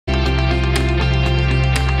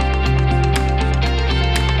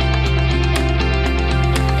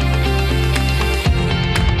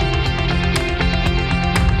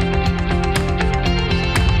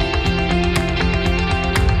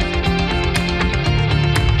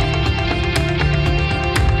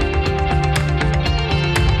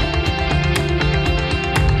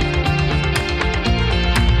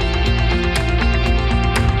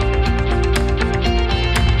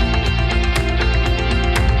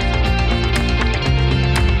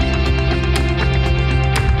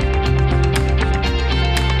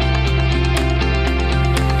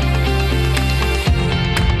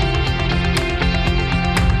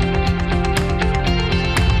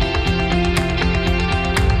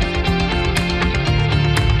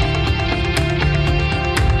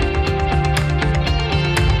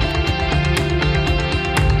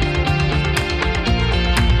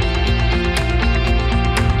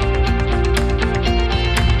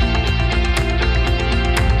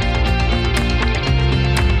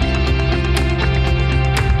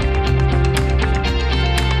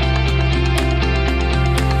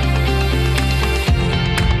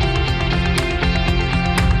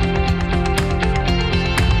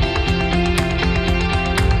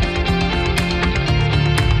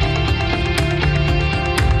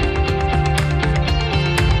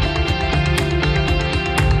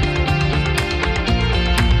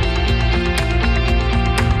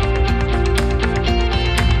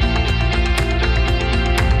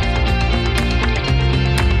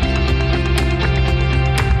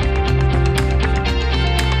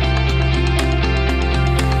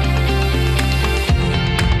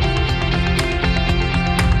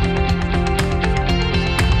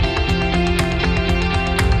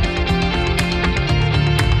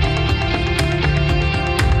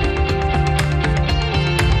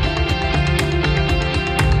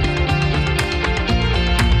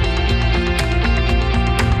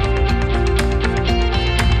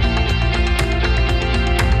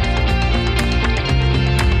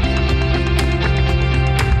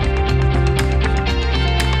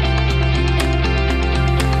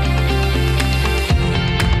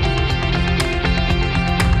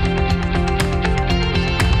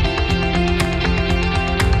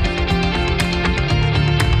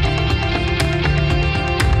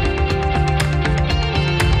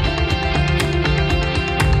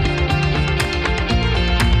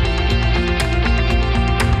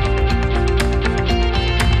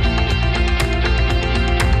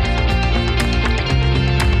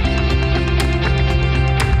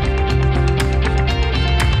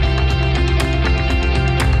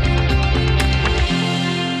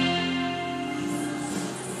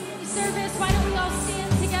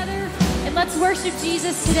worship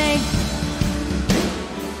Jesus today.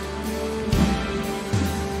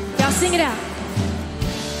 Y'all sing it out.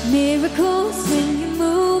 Miracles when you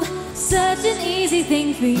move, such an easy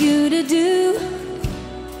thing for you to do.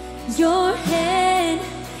 Your hand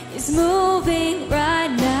is moving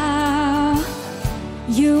right now.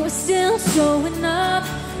 You are still showing up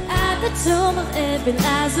at the tomb of every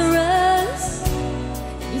Lazarus.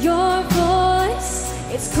 Your voice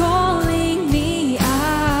is calling me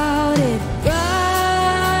out. And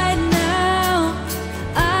right now,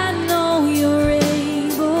 I know you're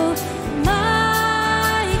able.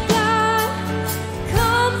 My God,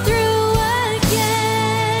 come through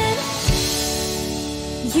again.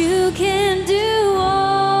 You can do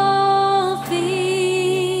all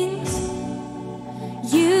things.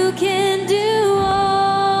 You can do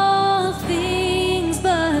all things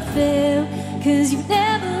but fail. 'Cause you've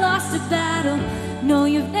never lost a battle. No,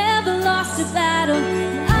 you've never lost a battle.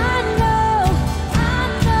 I know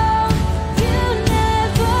you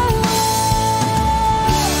never will.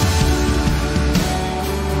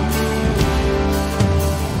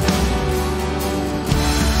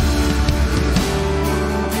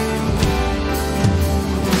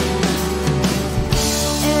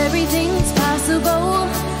 Everything's possible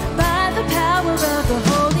by the power of the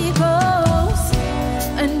Holy Ghost.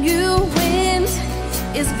 A new wind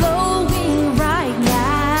is blowing right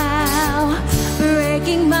now,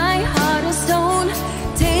 breaking my heart of stone,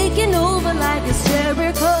 taking over like a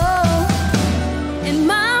Jericho. And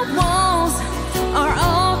my walls are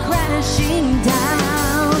all crashing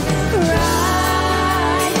down.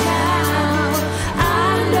 Right now,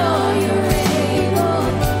 I know you're able.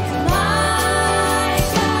 My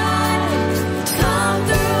God, come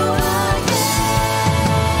through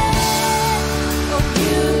again. Oh,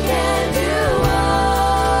 you can do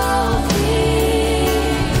all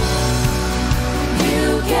things. You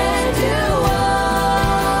can do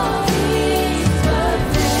all things but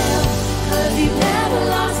fail. 'Cause you've never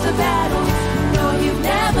lost a battle. No, you've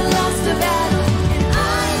never lost a battle. And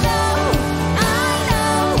I know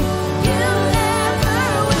you never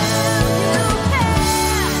will.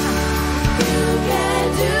 You can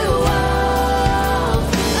do all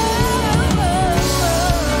things.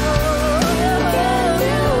 You can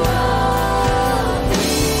do all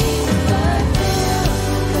things but fail.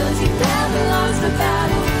 'Cause you've never lost a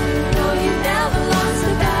battle. No, you've never lost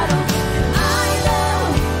a battle. I know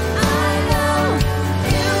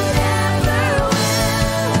you never will.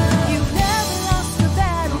 You've never lost a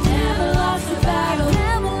battle. Never lost a battle.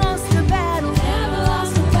 Never lost a battle. Never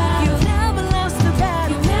lost a battle. You've never lost a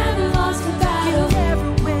battle. Never lost a battle. You never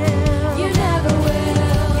will. You never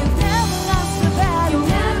will. You've never lost a battle.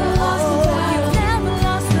 Never lost a battle. You've never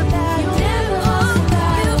lost a battle. Never lost a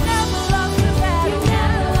battle. You've never lost a battle.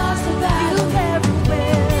 Never lost a battle. You never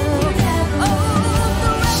will. You never will. Oh,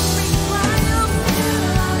 the referee triumphs.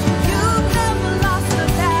 You've never lost a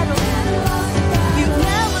battle. Never lost a battle. You've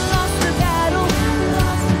never lost a battle. Never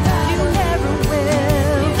lost a battle. You never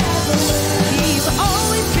will. You never will. He's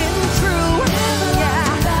always been true.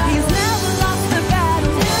 Yeah, he's never lost a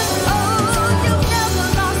battle. Oh, you've never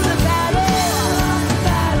lost a battle.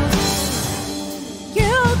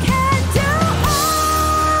 You can do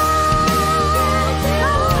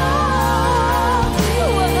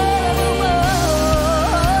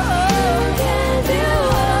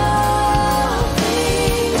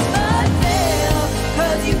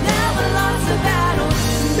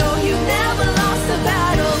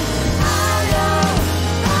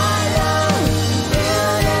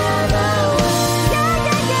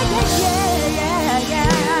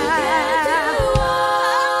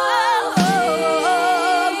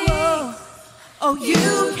Oh,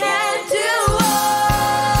 you can do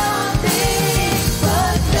all things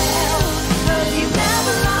but fail. 'Cause you've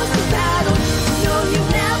never lost a battle. No,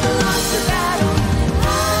 you've never lost a battle.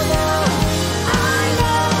 I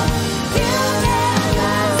know you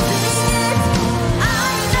never sit. I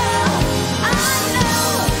know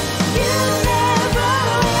you never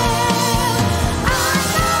will. I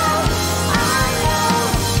know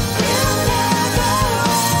you never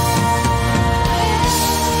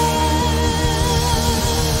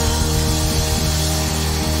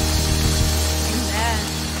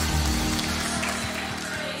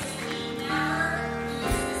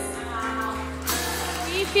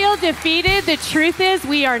We feel defeated. The truth is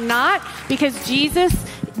we are not, because Jesus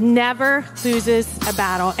never loses a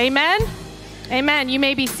battle. Amen? Amen. You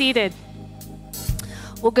may be seated.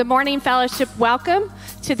 Well, good morning, fellowship. Welcome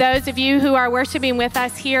To those of you who are worshiping with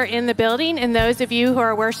us here in the building and those of you who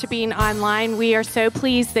are worshiping online, we are so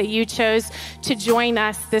pleased that you chose to join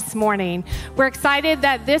us this morning. We're excited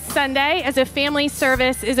that this Sunday, as a family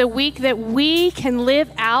service, is a week that we can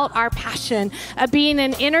live out our passion of being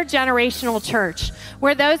an intergenerational church,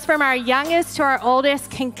 where those from our youngest to our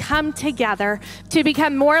oldest can come together to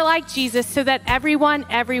become more like Jesus so that everyone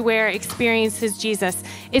everywhere experiences Jesus.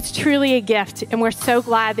 It's truly a gift, and we're so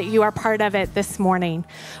glad that you are part of it this morning.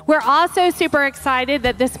 We're also super excited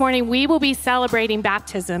that this morning we will be celebrating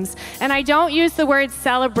baptisms. And I don't use the word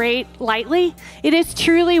celebrate lightly. It is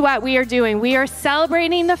truly what we are doing. We are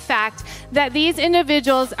celebrating the fact that these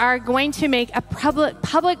individuals are going to make a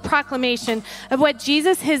public proclamation of what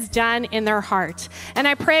Jesus has done in their heart. And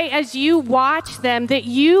I pray as you watch them that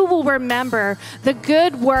you will remember the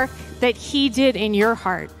good work that he did in your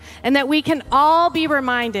heart, and that we can all be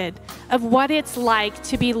reminded of what it's like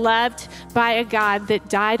to be loved by a God that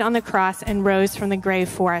died on the cross and rose from the grave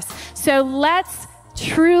for us. So let's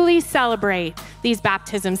truly celebrate these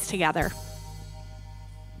baptisms together.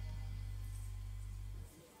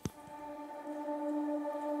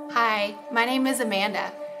 Hi, my name is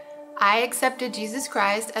Amanda. I accepted Jesus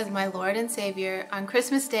Christ as my Lord and Savior on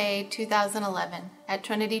Christmas Day 2011 at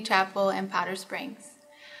Trinity Chapel in Powder Springs.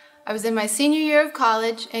 I was in my senior year of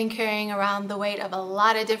college and carrying around the weight of a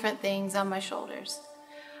lot of different things on my shoulders.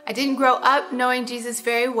 I didn't grow up knowing Jesus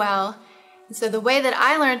very well, and so the way that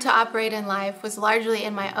I learned to operate in life was largely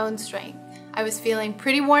in my own strength. I was feeling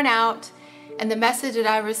pretty worn out, and the message that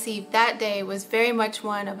I received that day was very much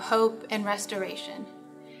one of hope and restoration.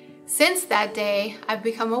 Since that day, I've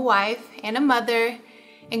become a wife and a mother,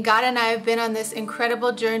 and God and I have been on this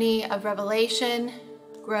incredible journey of revelation,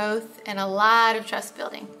 growth, and a lot of trust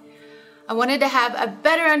building. I wanted to have a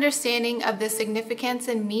better understanding of the significance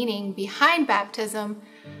and meaning behind baptism,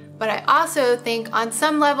 but I also think on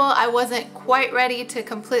some level I wasn't quite ready to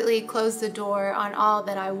completely close the door on all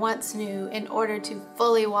that I once knew in order to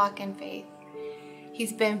fully walk in faith.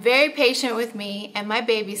 He's been very patient with me and my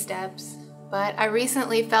baby steps, but I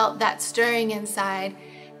recently felt that stirring inside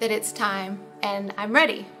that it's time, and I'm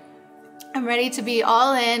ready. I'm ready to be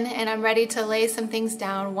all in, and I'm ready to lay some things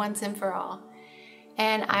down once and for all.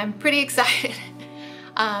 And I'm pretty excited.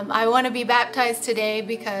 I want to be baptized today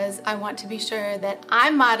because I want to be sure that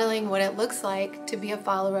I'm modeling what it looks like to be a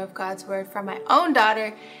follower of God's word for my own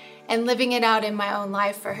daughter and living it out in my own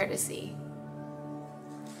life for her to see.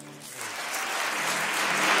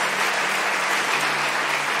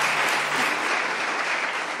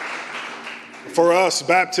 For us,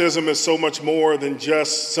 baptism is so much more than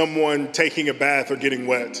just someone taking a bath or getting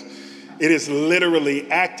wet. It is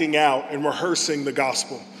literally acting out and rehearsing the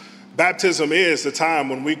gospel. Baptism is the time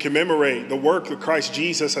when we commemorate the work that Christ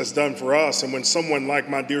Jesus has done for us. And when someone like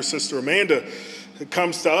my dear sister Amanda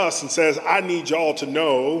comes to us and says, I need y'all to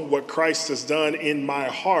know what Christ has done in my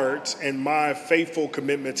heart and my faithful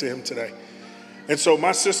commitment to him today. And so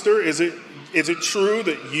my sister, is it true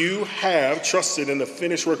that you have trusted in the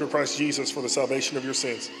finished work of Christ Jesus for the salvation of your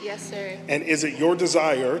sins? Yes, sir. And is it your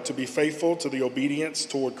desire to be faithful to the obedience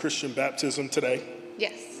toward Christian baptism today?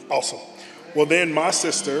 Yes. Awesome. Well then, my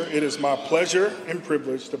sister, it is my pleasure and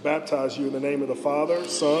privilege to baptize you in the name of the Father,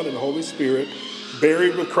 Son, and Holy Spirit,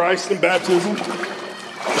 buried with Christ in baptism, raised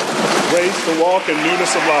to walk in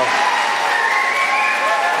newness of life.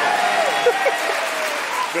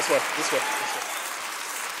 This way, this way, this way.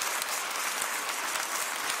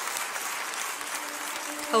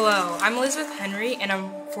 Hello, I'm Elizabeth Henry, and I'm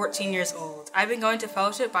 14 years old. I've been going to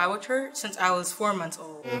Fellowship Bible Church since I was 4 months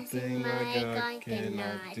old. Nothing my God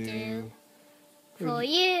cannot do for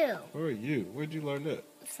you. For you. Where'd you learn that?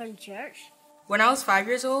 From church. When I was 5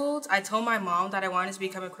 years old, I told my mom that I wanted to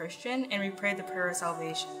become a Christian, and we prayed the prayer of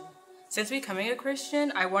salvation. Since becoming a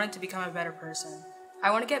Christian, I wanted to become a better person. I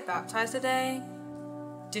want to get baptized today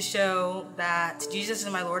to show that Jesus is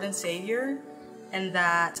my Lord and Savior, and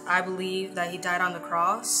that I believe that he died on the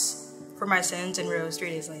cross for my sins and rose 3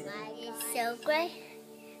 days later. God is so great.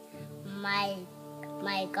 My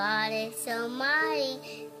God is so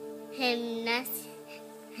mighty. Him nothing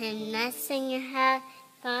has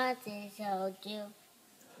God to so do.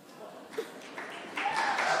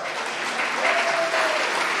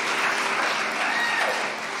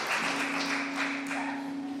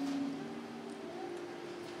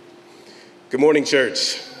 Good morning,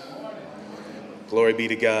 church. Glory be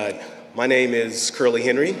to God. My name is Curly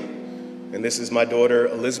Henry, and this is my daughter,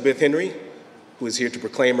 Elizabeth Henry, who is here to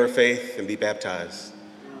proclaim her faith and be baptized.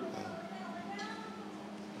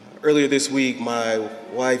 Earlier this week, my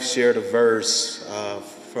wife shared a verse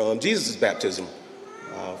from Jesus' baptism,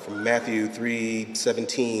 from Matthew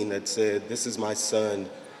 3:17, that said, "This is my son,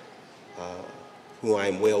 who I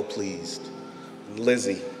am well pleased.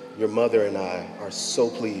 Lizzie, your mother and I are so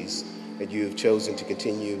pleased that you have chosen to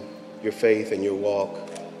continue your faith and your walk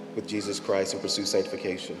with Jesus Christ and pursue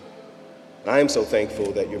sanctification. And I am so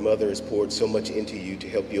thankful that your mother has poured so much into you to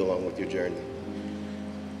help you along with your journey.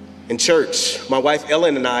 In church, my wife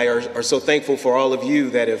Ellen and I are so thankful for all of you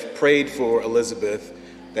that have prayed for Elizabeth,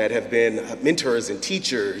 that have been mentors and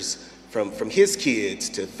teachers from his kids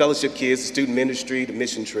to fellowship kids, to student ministry, to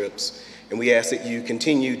mission trips. And we ask that you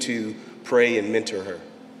continue to pray and mentor her.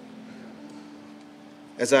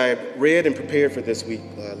 As I read and prepared for this week,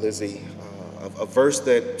 Lizzie, a verse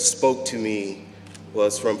that spoke to me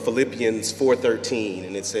was from Philippians 4:13,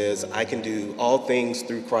 and it says, I can do all things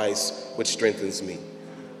through Christ, which strengthens me.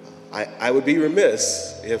 I would be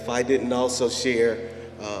remiss if I didn't also share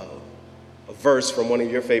a verse from one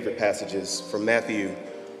of your favorite passages from Matthew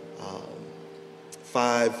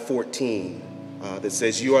 5:14 that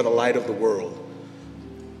says, you are the light of the world.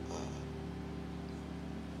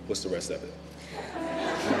 What's the rest of it?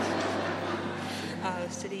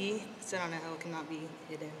 City set on a hill cannot be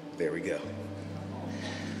hidden. There we go.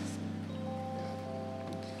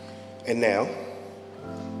 And now,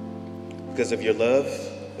 because of your love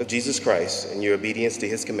of Jesus Christ and your obedience to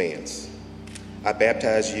his commands, I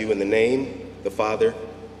baptize you in the name, the Father,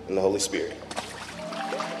 and the Holy Spirit.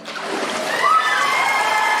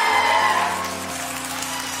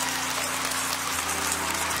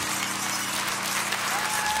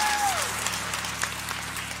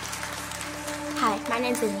 Hi, my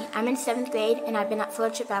name's Amy. I'm in 7th grade and I've been at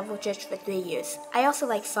Fellowship Bible Church for 3 years. I also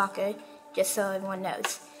like soccer, just so everyone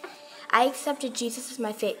knows. I accepted Jesus as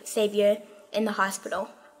my Savior in the hospital.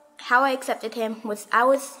 How I accepted him was I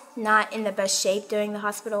was not in the best shape during the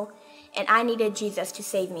hospital and I needed Jesus to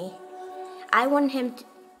save me. I want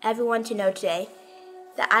everyone to know today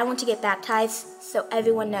that I want to get baptized so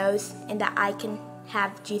everyone knows and that I can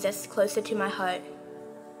have Jesus closer to my heart.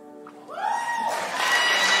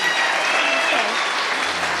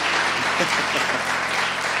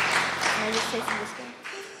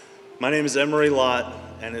 My name is Emery Lott,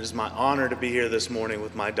 and it is my honor to be here this morning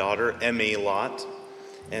with my daughter, Emmy Lott.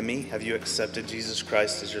 Emmy, have you accepted Jesus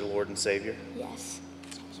Christ as your Lord and Savior? Yes.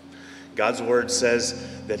 God's word says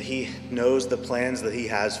that he knows the plans that he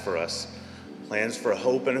has for us, plans for a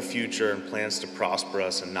hope and a future, and plans to prosper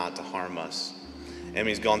us and not to harm us.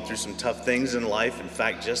 Emmy's gone through some tough things in life. In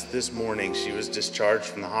fact, just this morning, she was discharged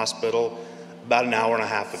from the hospital about an hour and a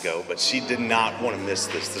half ago, but she did not want to miss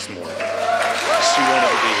this morning. She wanted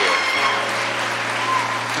to be here.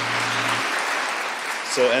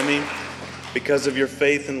 So Emmy, because of your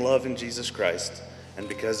faith and love in Jesus Christ, and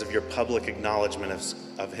because of your public acknowledgement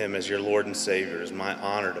of him as your Lord and Savior, it is my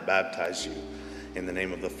honor to baptize you in the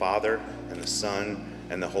name of the Father, and the Son,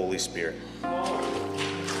 and the Holy Spirit.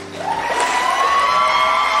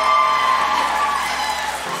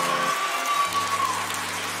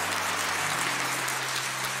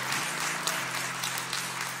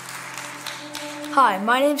 Hi,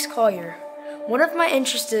 my name's Collier. One of my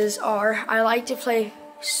interests are I like to play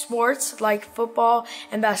sports like football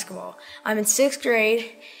and basketball. I'm in 6th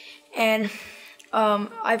grade and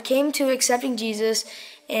I've came to accepting Jesus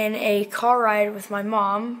in a car ride with my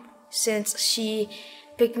mom since she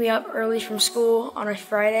picked me up early from school on a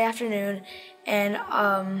Friday afternoon, and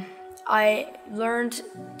I learned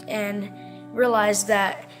and realized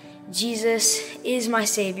that Jesus is my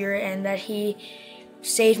Savior and that he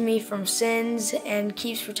saved me from sins and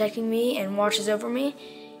keeps protecting me and watches over me.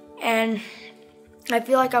 And I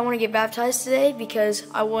feel like I want to get baptized today because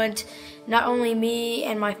I want not only me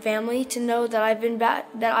and my family to know that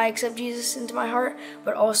I accept Jesus into my heart,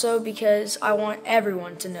 but also because I want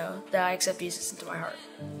everyone to know that I accept Jesus into my heart.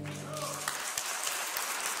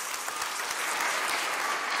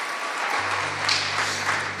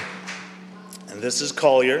 And this is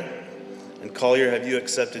Collier. And Collier, have you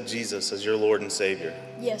accepted Jesus as your Lord and Savior?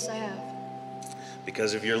 Yes, I have.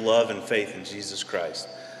 Because of your love and faith in Jesus Christ,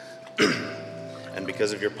 and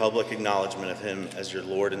because of your public acknowledgement of him as your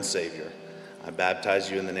Lord and Savior, I baptize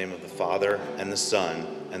you in the name of the Father, and the Son,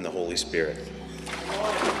 and the Holy Spirit.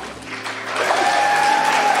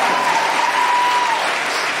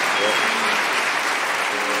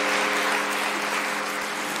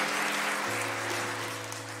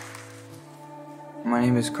 My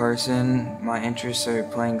name is Carson. My interests are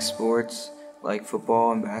playing sports like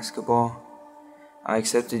football and basketball. I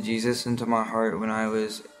accepted Jesus into my heart when I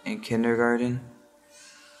was in kindergarten.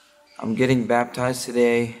 I'm getting baptized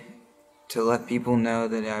today to let people know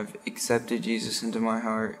that I've accepted Jesus into my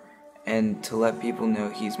heart and to let people know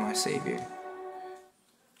he's my Savior.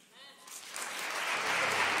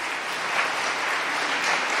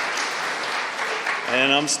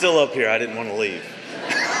 And I'm still up here. I didn't want to leave.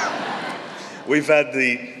 We've had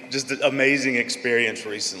just an amazing experience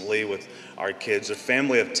recently with our kids, a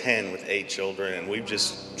family of 10 with 8 children, and we've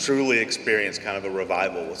just truly experienced kind of a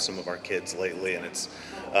revival with some of our kids lately, and it's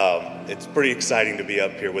pretty exciting to be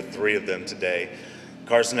up here with 3 of them today.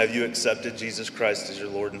 Carson, have you accepted Jesus Christ as your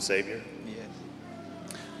Lord and Savior? Yes.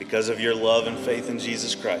 Because of your love and faith in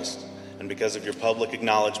Jesus Christ, and because of your public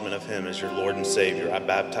acknowledgement of him as your Lord and Savior, I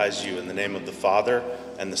baptize you in the name of the Father,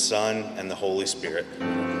 and the Son, and the Holy Spirit.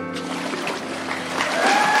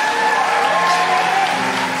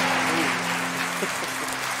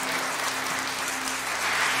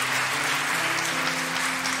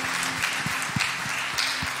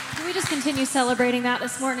 Can we just continue celebrating that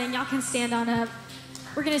this morning? Y'all can stand on up.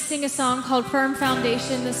 We're going to sing a song called Firm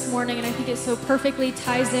Foundation this morning, and I think it so perfectly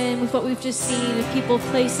ties in with what we've just seen of people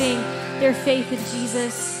placing their faith in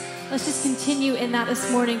Jesus. Let's just continue in that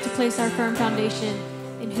this morning to place our firm foundation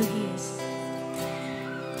in who he is.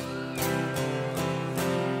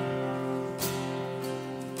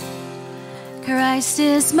 Christ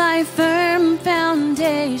is my firm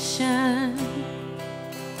foundation,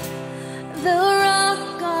 the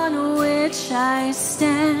rock on which I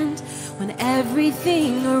stand when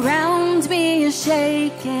everything around me is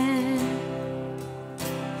shaken.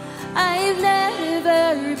 I've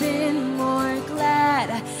never been more glad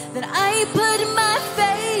that I put my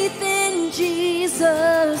faith in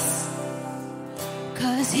Jesus,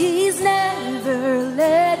 'cause he's never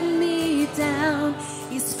let me down.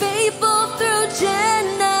 He's faithful through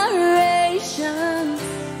generations.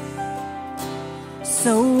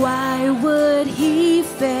 So why would he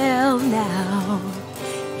fail now?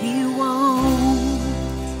 He won't.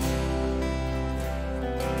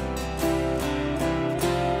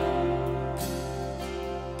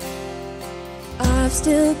 I've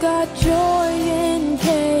still got joy in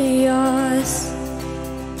chaos.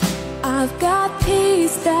 I've got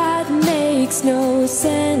peace that makes no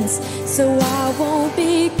sense, so I won't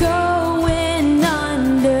be going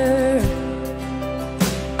under.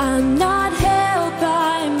 I'm not held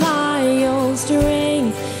by my own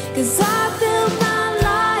strength, 'cause I built my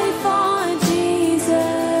life on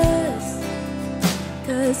Jesus,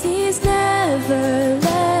 'cause he's never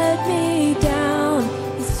let me down.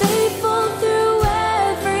 He's faithful through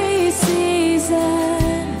every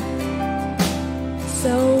season,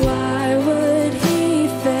 so why would he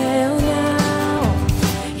fail now?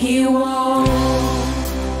 He won't.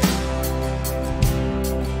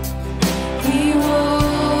 He won't.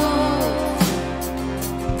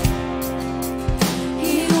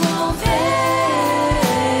 He won't fail.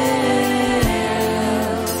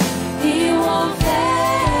 He won't fail.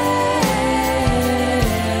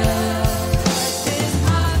 This is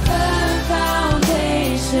my firm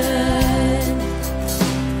foundation,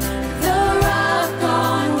 the rock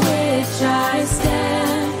on which I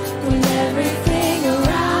stand when everything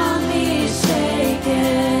around me is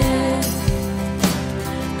shaken.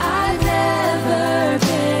 I've never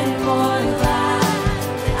been more glad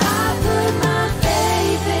that I put my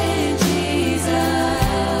faith in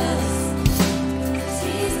Jesus, 'cause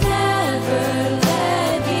he's never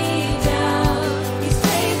let me down. He's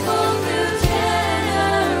faithful through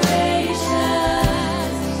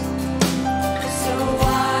generations, so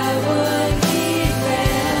why would he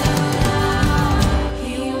fail now?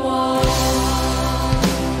 He won't.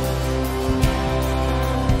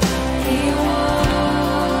 He won't.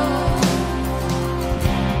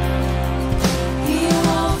 He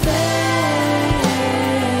won't fail.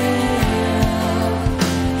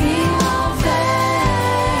 He won't fail.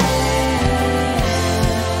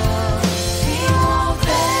 He won't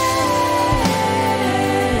fail.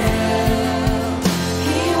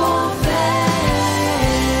 He won't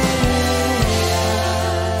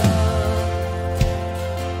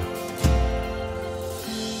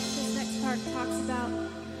This next part talks about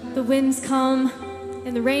the winds come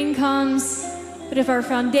and the rain comes, but if our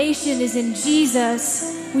foundation is in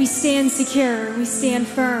Jesus, we stand secure, we stand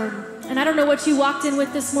firm. And I don't know what you walked in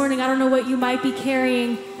with this morning, I don't know what you might be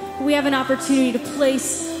carrying, but we have an opportunity to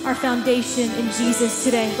place our foundation in Jesus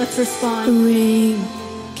today. Let's respond. Rain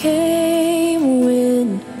came,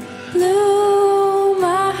 wind blew,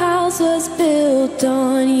 my house was built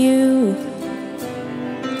on you.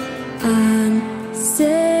 I'm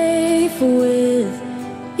safe with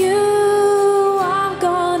you, I'm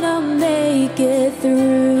gonna make it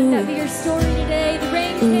through. That be your story today. The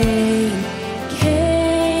rain came. Rain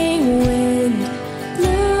came, wind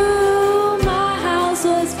blew, my house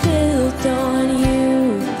was built on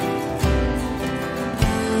you.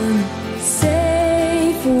 I'm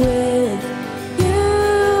safe with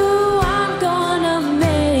you, I'm gonna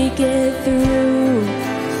make it through.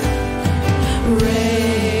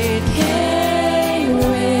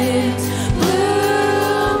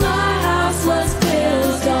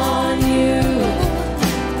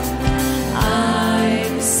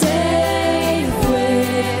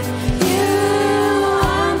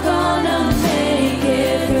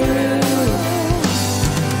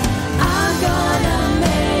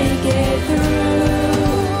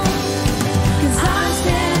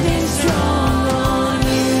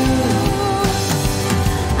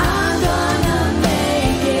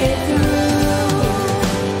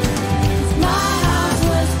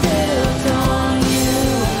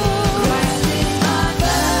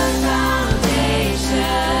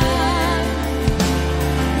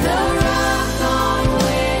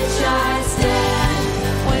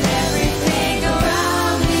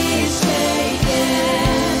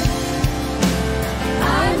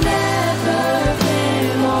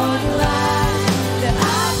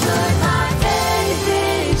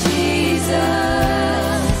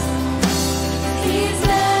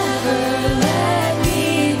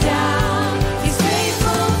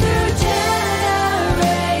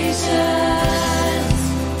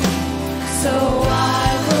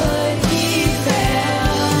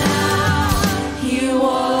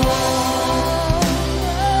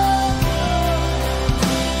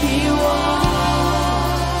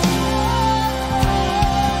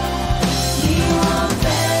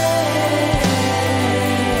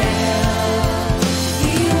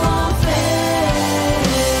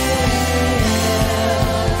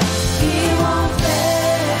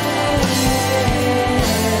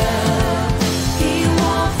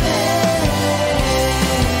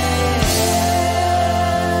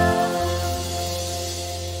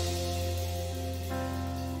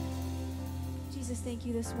 Jesus, thank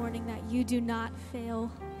you this morning that you do not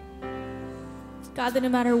fail. God, that no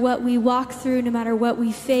matter what we walk through, no matter what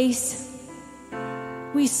we face,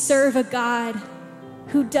 we serve a God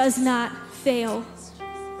who does not fail.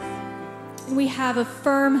 And we have a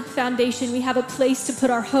firm foundation. We have a place to put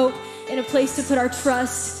our hope and a place to put our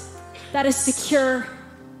trust that is secure.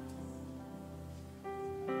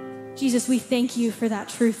 Jesus, we thank you for that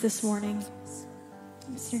truth this morning.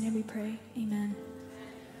 In your name we pray. Amen.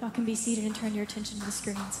 Y'all can be seated and turn your attention to the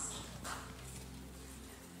screens.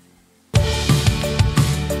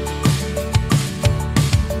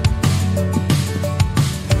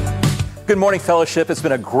 Good morning, fellowship. It's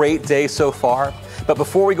been a great day so far. But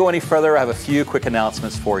before we go any further, I have a few quick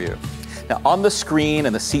announcements for you. Now, on the screen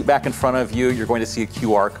and the seat back in front of you, you're going to see a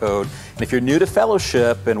QR code. And if you're new to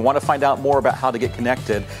fellowship and want to find out more about how to get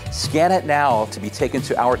connected, scan it now to be taken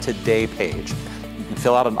to our Today page. You can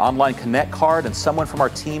fill out an online Connect card, and someone from our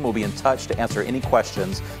team will be in touch to answer any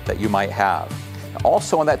questions that you might have.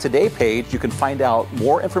 Also on that Today page, you can find out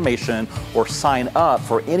more information or sign up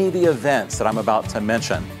for any of the events that I'm about to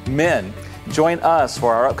mention. Men, join us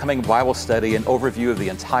for our upcoming Bible study and overview of the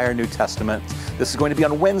entire New Testament. This is going to be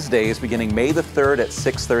on Wednesdays beginning May the 3rd at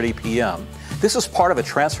 6:30 p.m. This is part of a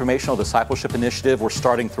transformational discipleship initiative we're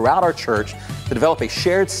starting throughout our church to develop a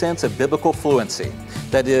shared sense of biblical fluency.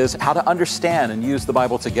 That is, how to understand and use the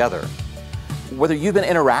Bible together. Whether you've been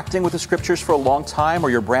interacting with the scriptures for a long time or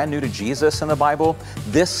you're brand new to Jesus and the Bible,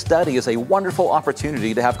 this study is a wonderful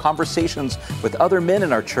opportunity to have conversations with other men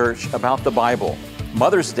in our church about the Bible.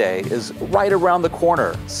 Mother's Day is right around the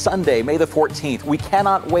corner, Sunday, May the 14th. We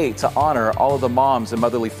cannot wait to honor all of the moms and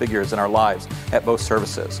motherly figures in our lives at both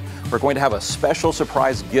services. We're going to have a special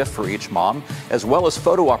surprise gift for each mom, as well as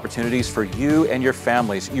photo opportunities for you and your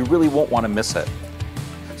families. You really won't want to miss it.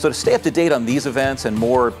 So to stay up to date on these events and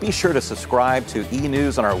more, be sure to subscribe to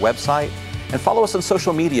e-news on our website and follow us on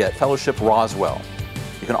social media at Fellowship Roswell.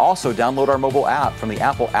 You can also download our mobile app from the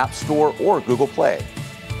Apple App Store or Google Play.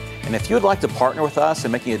 And if you would like to partner with us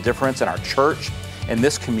in making a difference in our church, in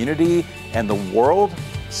this community, and the world,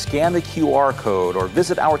 scan the QR code or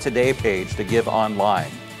visit our Today page to give online.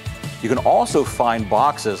 You can also find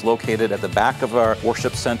boxes located at the back of our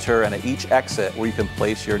worship center and at each exit where you can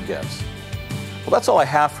place your gifts. Well, that's all I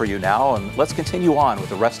have for you now, and let's continue on with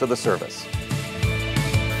the rest of the service.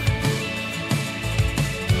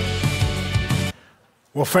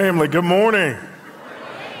 Well, family, good morning.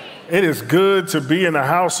 It is good to be in the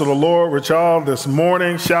house of the Lord with y'all this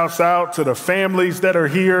morning. Shouts out to the families that are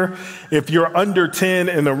here. If you're under 10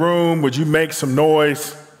 in the room, would you make some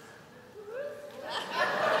noise?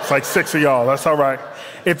 It's like 6 of y'all. That's all right.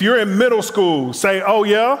 If you're in middle school, say, oh,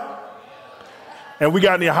 yeah. And we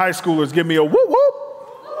got any high schoolers, give me a whoop,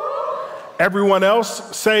 whoop. Everyone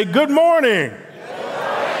else, say good morning.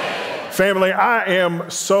 Family, I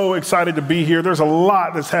am so excited to be here. There's a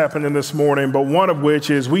lot that's happening this morning, but one of which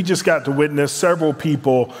is we just got to witness several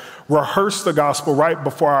people rehearse the gospel right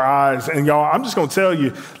before our eyes. And y'all, I'm just going to tell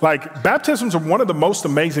you, like, baptisms are one of the most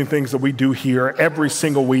amazing things that we do here every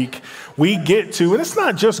single week. We get to, and it's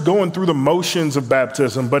not just going through the motions of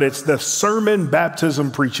baptism, but it's the sermon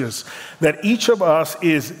baptism preaches that each of us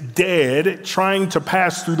is dead trying to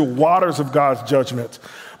pass through the waters of God's judgment.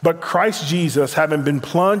 But Christ Jesus, having been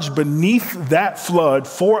plunged beneath that flood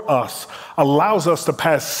for us, allows us to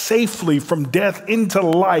pass safely from death into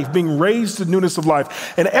life, being raised to newness of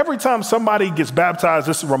life. And every time somebody gets baptized,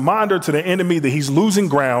 it's a reminder to the enemy that he's losing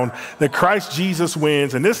ground, that Christ Jesus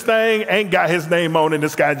wins. And this thing ain't got his name on it,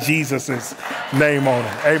 it's got Jesus' name on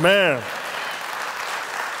it. Amen.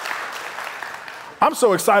 I'm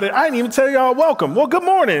so excited. I didn't even tell y'all welcome. Well, good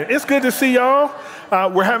morning. It's good to see y'all.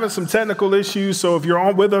 We're having some technical issues, so if you're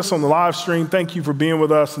on with us on the live stream, thank you for being with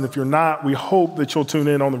us. And if you're not, we hope that you'll tune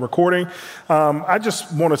in on the recording. I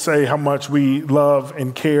just want to say how much we love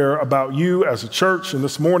and care about you as a church. And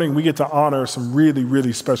this morning, we get to honor some really,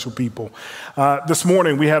 really special people. This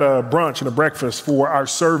morning, we had a brunch and a breakfast for our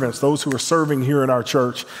servants, those who are serving here in our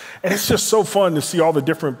church. And it's just so fun to see all the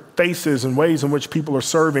different faces and ways in which people are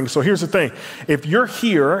serving. So here's the thing. If you're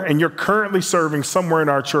here and you're currently serving somewhere in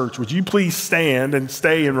our church, would you please stand and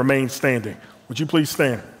stay and remain standing? Would you please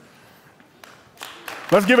stand?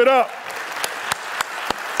 Let's give it up.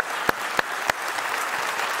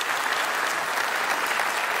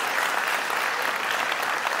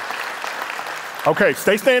 Okay,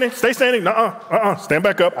 stay standing, stay standing. Stand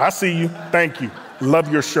back up. I see you. Thank you.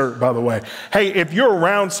 Love your shirt, by the way. Hey, if you're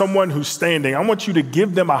around someone who's standing, I want you to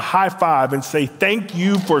give them a high five and say, thank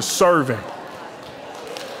you for serving.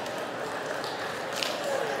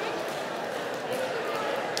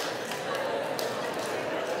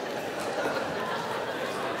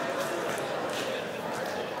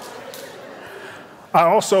 I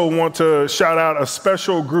also want to shout out a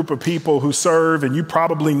special group of people who serve, and you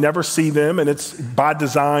probably never see them, and it's by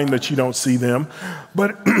design that you don't see them,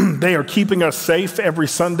 but they are keeping us safe every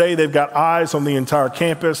Sunday. They've got eyes on the entire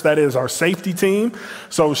campus. That is our safety team.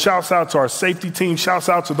 So shouts out to our safety team. Shouts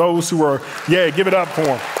out to those who are, give it up for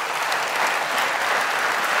them.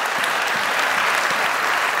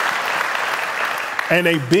 And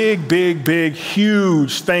a big,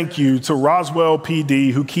 huge thank you to Roswell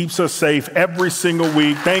PD, who keeps us safe every single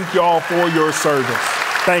week. Thank y'all for your service.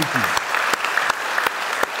 Thank you.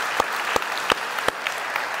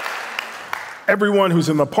 Everyone who's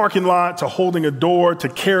in the parking lot, to holding a door, to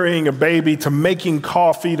carrying a baby, to making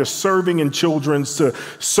coffee, to serving in children's, to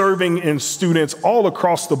serving in students, all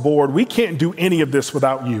across the board. We can't do any of this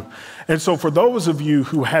without you. And so for those of you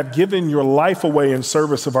who have given your life away in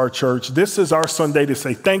service of our church, this is our Sunday to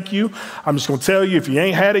say thank you. I'm just going to tell you, if you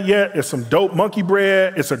ain't had it yet, it's some dope monkey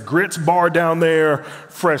bread. It's a grits bar down there,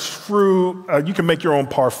 fresh fruit. You can make your own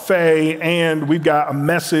parfait. And we've got a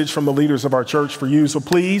message from the leaders of our church for you. So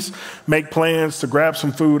please make plans to grab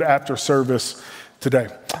some food after service today.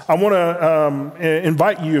 I want to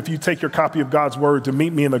invite you, if you take your copy of God's Word, to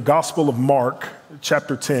meet me in the Gospel of Mark,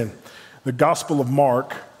 chapter 10. The Gospel of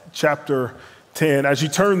Mark, chapter 10. As you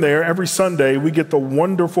turn there, every Sunday, we get the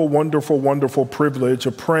wonderful privilege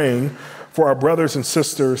of praying for our brothers and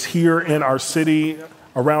sisters here in our city,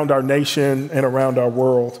 around our nation, and around our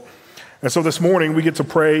world. And so this morning, we get to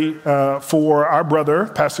pray for our brother,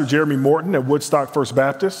 Pastor Jeremy Morton at Woodstock First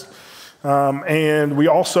Baptist. And we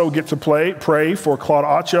also get to pray for Claude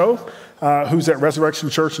Acho, who's at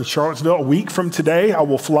Resurrection Church in Charlottesville. A week from today, I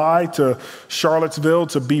will fly to Charlottesville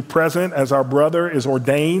to be present as our brother is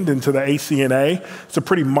ordained into the ACNA. It's a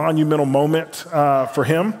pretty monumental moment for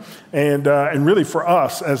him and really for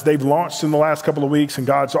us, as they've launched in the last couple of weeks, and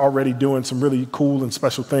God's already doing some really cool and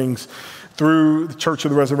special things through the Church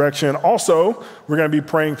of the Resurrection. Also, we're going to be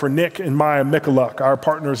praying for Nick and Maya Mikuluk, our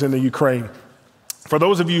partners in the Ukraine. For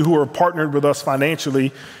those of you who are partnered with us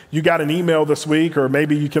financially, you got an email this week, or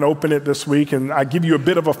maybe you can open it this week, and I give you a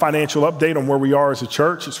bit of a financial update on where we are as a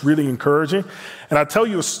church. It's really encouraging. And I tell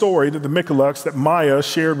you a story that the Mikuluks, that Maya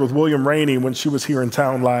shared with William Rainey when she was here in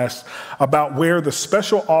town last, about where the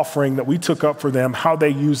special offering that we took up for them, how they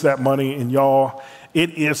use that money, and y'all,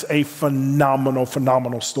 it is a phenomenal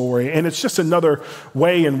story. And it's just another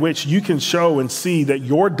way in which you can show and see that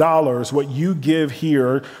your dollars, what you give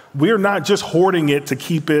here, we're not just hoarding it to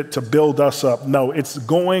keep it to build us up. No, it's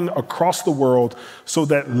going across the world so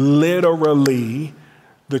that literally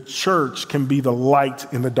the church can be the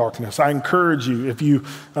light in the darkness. I encourage you, if you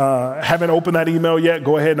haven't opened that email yet,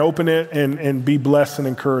 go ahead and open it and be blessed and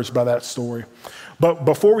encouraged by that story. But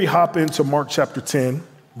before we hop into Mark chapter 10,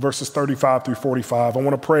 verses 35 through 45, I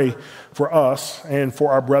want to pray for us and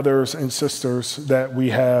for our brothers and sisters that we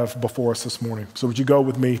have before us this morning. So would you go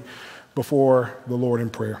with me before the Lord in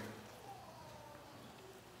prayer?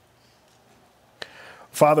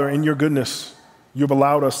 Father, in your goodness, you've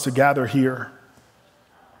allowed us to gather here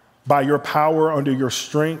by your power, under your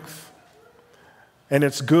strength, and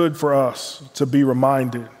it's good for us to be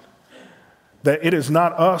reminded that it is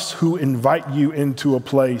not us who invite you into a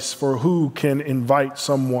place, for who can invite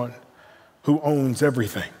someone who owns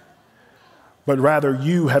everything, but rather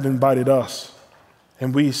you have invited us,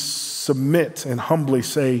 and we submit and humbly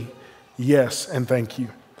say yes and thank you.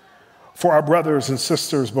 For our brothers and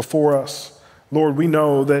sisters before us, Lord, we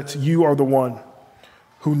know that you are the one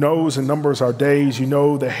who knows and numbers our days. You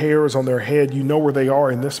know the hairs on their head. You know where they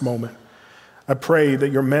are in this moment. I pray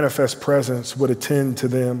that your manifest presence would attend to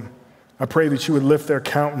them. I pray that you would lift their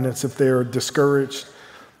countenance if they're discouraged.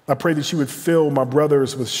 I pray that you would fill my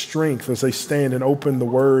brothers with strength as they stand and open the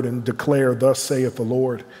word and declare, "Thus saith the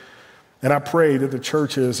Lord." And I pray that the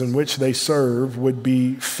churches in which they serve would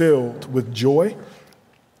be filled with joy,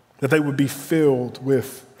 that they would be filled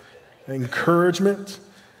with encouragement.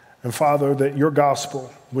 And Father, that your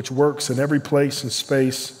gospel, which works in every place and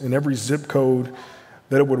space, in every zip code,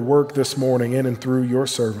 that it would work this morning in and through your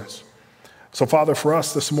servants. So Father, for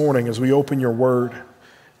us this morning, as we open your word,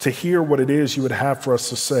 to hear what it is you would have for us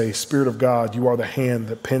to say, Spirit of God, you are the hand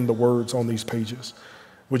that penned the words on these pages.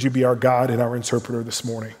 Would you be our God and our interpreter this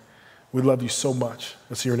morning? We love you so much.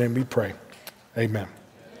 It's in your name we pray. Amen.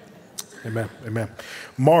 Amen. Amen.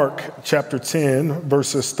 Mark chapter 10,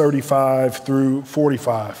 verses 35 through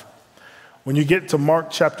 45. When you get to Mark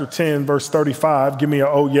chapter 10, verse 35, give me an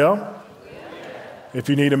oh yeah. If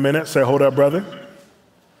you need a minute, say, hold up, brother.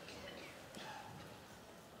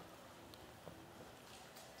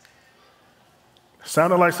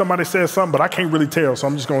 Sounded like somebody said something, but I can't really tell, so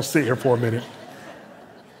I'm just going to sit here for a minute.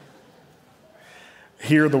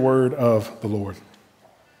 Hear the word of the Lord.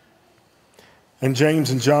 And James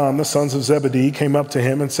and John, the sons of Zebedee, came up to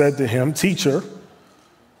him and said to him, "Teacher,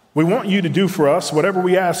 we want you to do for us whatever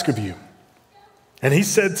we ask of you." And he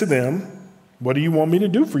said to them, "What do you want me to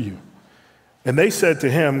do for you?" And they said to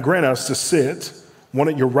him, "Grant us to sit, one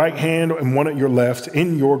at your right hand and one at your left,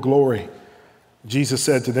 in your glory." Jesus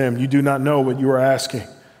said to them, "You do not know what you are asking.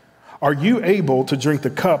 Are you able to drink the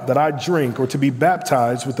cup that I drink, or to be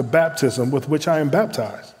baptized with the baptism with which I am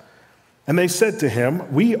baptized?" And they said to him,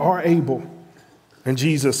 "We are able." And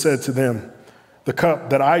Jesus said to them, "The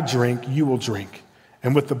cup that I drink, you will drink,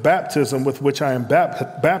 and with the baptism with which I am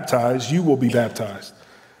baptized, you will be baptized.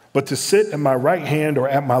 But to sit at my right hand or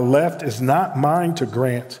at my left is not mine to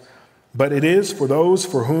grant, but it is for those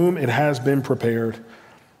for whom it has been prepared."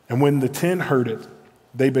 And when the 10 heard it,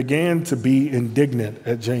 they began to be indignant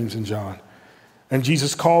at James and John. And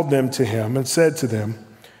Jesus called them to him and said to them,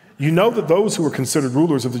 "You know that those who are considered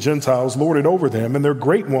rulers of the Gentiles lord it over them, and their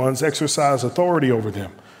great ones exercise authority over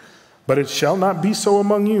them. But it shall not be so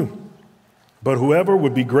among you. But whoever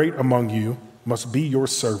would be great among you must be your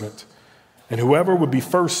servant, and whoever would be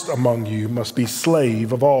first among you must be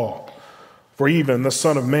slave of all. For even the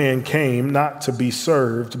Son of Man came not to be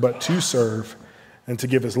served, but to serve, and to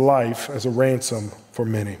give his life as a ransom for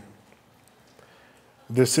many."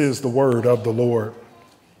 This is the word of the Lord.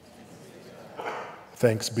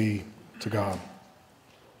 Thanks be to God.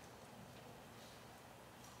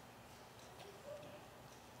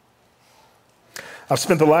 I've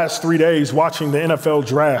spent the last 3 days watching the NFL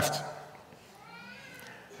draft.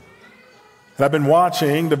 And I've been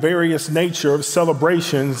watching the various nature of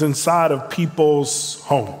celebrations inside of people's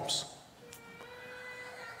homes.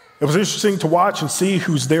 It was interesting to watch and see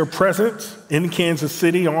who's there present in Kansas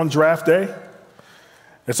City on draft day.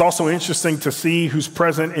 It's also interesting to see who's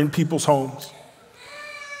present in people's homes.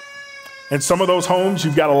 In some of those homes,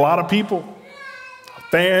 you've got a lot of people,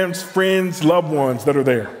 fans, friends, loved ones that are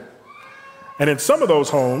there. And in some of those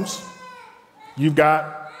homes, you've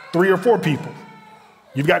got 3 or 4 people.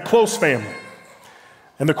 You've got close family.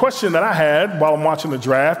 And the question that I had while I'm watching the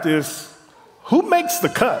draft is, who makes the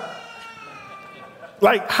cut?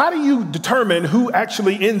 Like, how do you determine who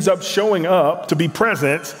actually ends up showing up to be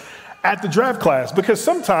present at the draft class? Because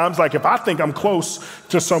sometimes, like, if I think I'm close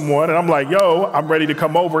to someone and I'm like, "Yo, I'm ready to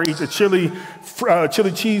come over, eat the chili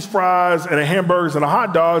cheese fries and a hamburgers and a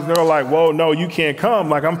hot dogs," and they're like, "Whoa, no, you can't come."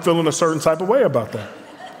 Like, I'm feeling a certain type of way about that.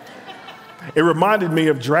 It reminded me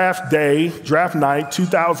of draft night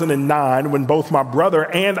 2009, when both my brother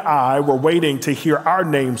and I were waiting to hear our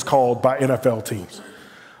names called by NFL teams.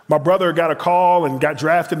 My brother got a call and got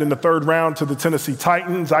drafted in the 3rd round to the Tennessee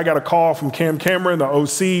Titans. I got a call from Cam Cameron, the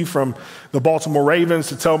OC from the Baltimore Ravens,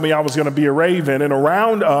 to tell me I was going to be a Raven. And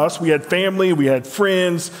around us, we had family, we had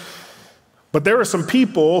friends. But there are some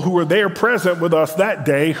people who were there present with us that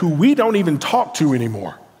day who we don't even talk to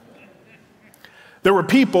anymore. There were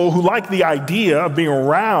people who liked the idea of being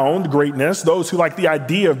around greatness, those who liked the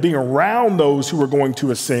idea of being around those who were going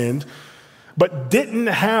to ascend, but didn't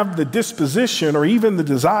have the disposition or even the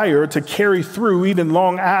desire to carry through even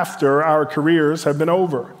long after our careers have been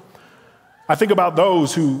over. I think about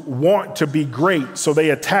those who want to be great, so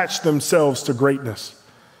they attach themselves to greatness.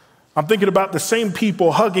 I'm thinking about the same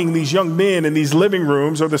people hugging these young men in these living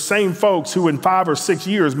rooms, or the same folks who in 5 or 6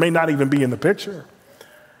 years may not even be in the picture.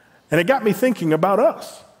 And it got me thinking about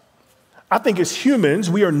us. I think as humans,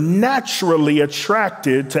 we are naturally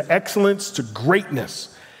attracted to excellence, to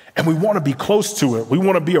greatness. And we want to be close to it. We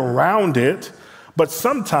want to be around it. But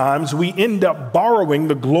sometimes we end up borrowing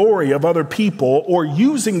the glory of other people or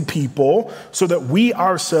using people so that we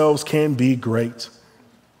ourselves can be great.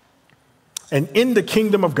 And in the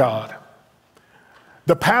kingdom of God,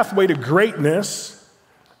 the pathway to greatness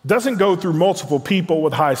doesn't go through multiple people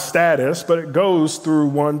with high status, but it goes through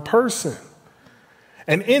one person.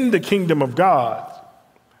 And in the kingdom of God,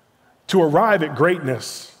 to arrive at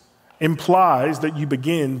greatness implies that you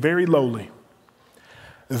begin very lowly.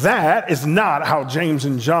 That is not how James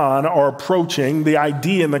and John are approaching the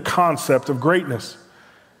idea and the concept of greatness.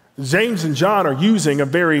 James and John are using a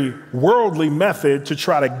very worldly method to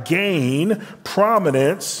try to gain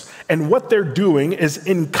prominence, and what they're doing is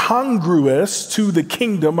incongruous to the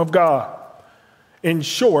kingdom of God. In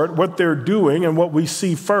short, what they're doing and what we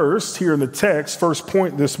see first here in the text, first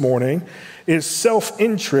point this morning, is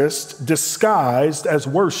self-interest disguised as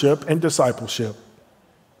worship and discipleship.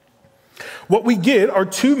 What we get are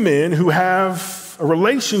 2 men who have a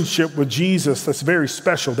relationship with Jesus that's very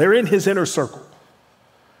special. They're in his inner circle.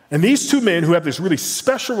 And these 2 men who have this really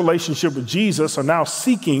special relationship with Jesus are now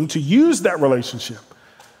seeking to use that relationship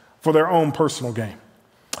for their own personal gain.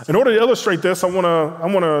 In order to illustrate this, I want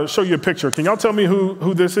to show you a picture. Can y'all tell me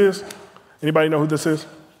who this is? Anybody know who this is?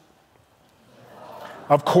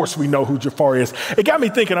 Of course we know who Jafar is. It got me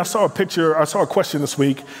thinking. I saw a question this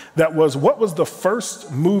week that was, what was the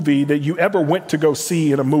first movie that you ever went to go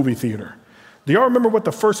see in a movie theater? Do y'all remember what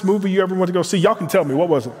the first movie you ever went to go see? Y'all can tell me. What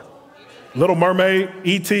was it? Little Mermaid,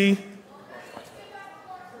 E.T.?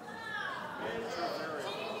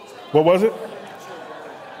 What was it?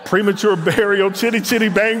 Premature Burial, Chitty Chitty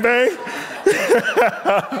Bang Bang?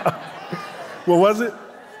 What was it?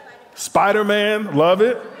 Spider-Man, love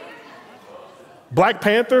it. Black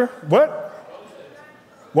Panther, what?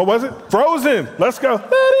 What was it? Frozen, let's go. Let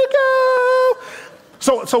it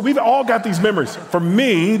go. So we've all got these memories. For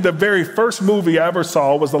me, the very first movie I ever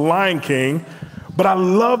saw was The Lion King, but I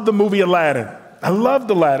loved the movie Aladdin. I loved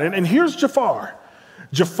Aladdin, and here's Jafar.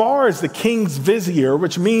 Jafar is the king's vizier,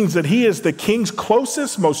 which means that he is the king's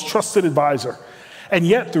closest, most trusted advisor. And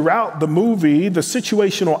yet throughout the movie, the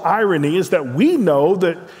situational irony is that we know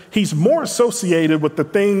that he's more associated with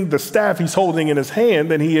the staff he's holding in his hand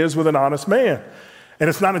than he is with an honest man. And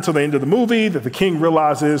it's not until the end of the movie that the king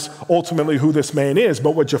realizes ultimately who this man is.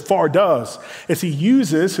 But what Jafar does is he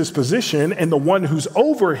uses his position and the one who's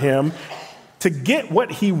over him to get what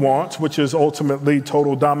he wants, which is ultimately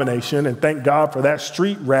total domination. And thank God for that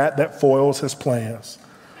street rat that foils his plans.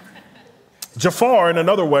 Jafar, in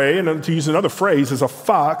another way, and to use another phrase, is a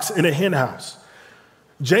fox in a hen house.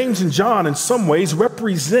 James and John, in some ways,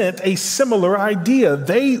 represent a similar idea.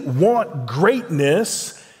 They want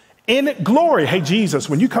greatness in glory. Hey, Jesus,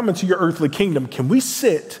 when you come into your earthly kingdom, can we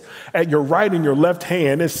sit at your right and your left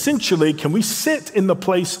hand? Essentially, can we sit in the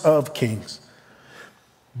place of kings?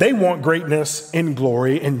 They want greatness in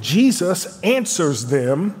glory, and Jesus answers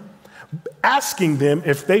them, asking them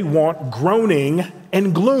if they want groaning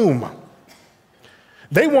and gloom.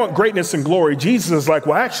 They want greatness and glory. Jesus is like,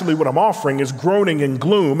 well, actually, what I'm offering is groaning and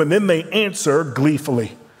gloom. And then they answer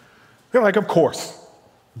gleefully. They're like, of course.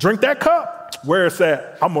 Drink that cup. Where is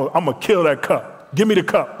that? I'm gonna kill that cup. Give me the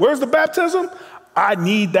cup. Where's the baptism? I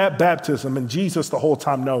need that baptism. And Jesus the whole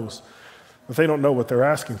time knows that they don't know what they're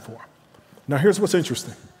asking for. Now, here's what's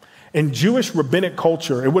interesting. In Jewish rabbinic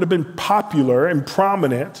culture, it would have been popular and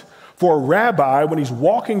prominent for a rabbi when he's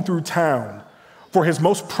walking through town for his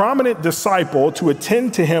most prominent disciple to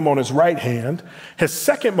attend to him on his right hand, his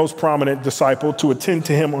second most prominent disciple to attend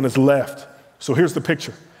to him on his left. So here's the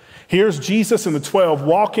picture. Here's Jesus and the 12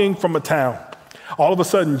 walking from a town. All of a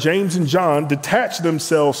sudden, James and John detach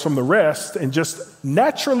themselves from the rest and just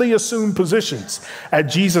naturally assume positions at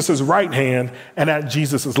Jesus' right hand and at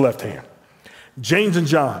Jesus' left hand. James and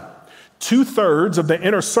John, 2/3 of the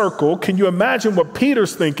inner circle. Can you imagine what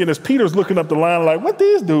Peter's thinking as Peter's looking up the line like, what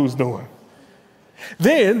these dudes doing?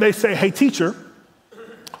 Then they say, hey, teacher,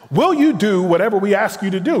 will you do whatever we ask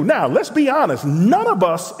you to do? Now, let's be honest. None of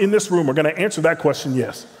us in this room are going to answer that question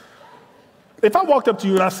yes. If I walked up to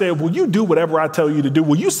you and I said, will you do whatever I tell you to do?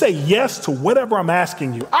 Will you say yes to whatever I'm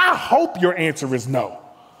asking you? I hope your answer is no.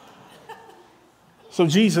 So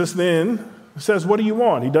Jesus then says, what do you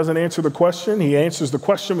want? He doesn't answer the question. He answers the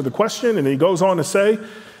question with the question, and he goes on to say,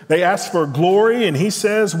 they ask for glory, and he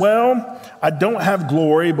says, well, I don't have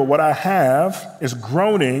glory, but what I have is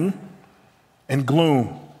groaning and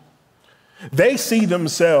gloom. They see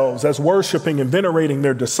themselves as worshiping and venerating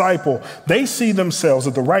their disciple. They see themselves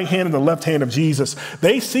at the right hand and the left hand of Jesus.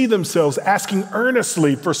 They see themselves asking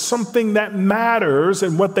earnestly for something that matters,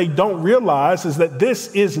 and what they don't realize is that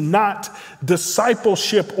this is not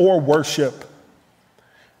discipleship or worship.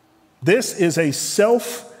 This is a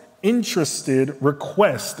self-interested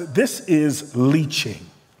request. This is leeching.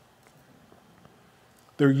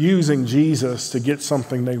 They're using Jesus to get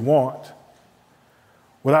something they want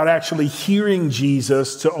without actually hearing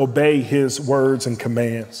Jesus to obey his words and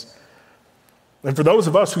commands. And for those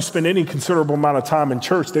of us who spend any considerable amount of time in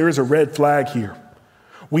church, there is a red flag here.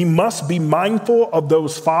 We must be mindful of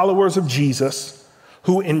those followers of Jesus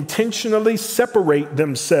who intentionally separate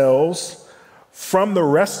themselves from the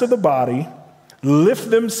rest of the body,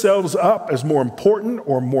 lift themselves up as more important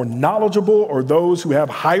or more knowledgeable, or those who have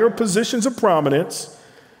higher positions of prominence,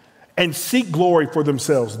 and seek glory for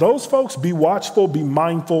themselves. Those folks, be watchful, be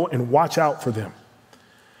mindful, and watch out for them.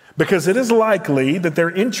 Because it is likely that their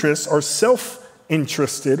interests are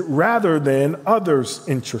self-interested rather than others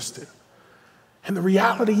interested. And the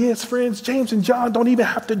reality is, friends, James and John don't even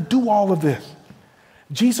have to do all of this.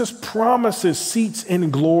 Jesus promises seats in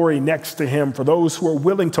glory next to him for those who are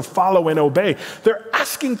willing to follow and obey. They're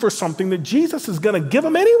asking for something that Jesus is going to give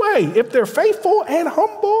them anyway, if they're faithful and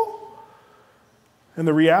humble. And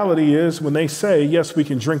the reality is, when they say, yes, we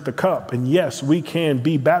can drink the cup, and yes, we can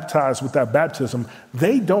be baptized with that baptism,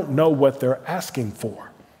 they don't know what they're asking for.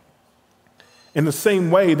 In the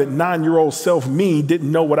same way that 9-year-old self-me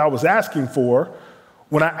didn't know what I was asking for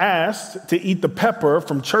when I asked to eat the pepper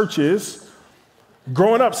from Church's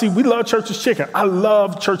growing up. See, we love Church's chicken. I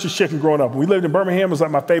loved Church's chicken growing up. When we lived in Birmingham, it was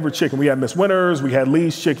like my favorite chicken. We had Miss Winters, we had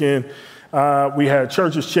Lee's chicken, we had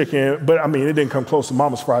Church's chicken, but I mean, it didn't come close to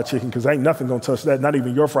Mama's fried chicken because ain't nothing gonna touch that, not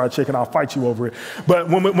even your fried chicken. I'll fight you over it. But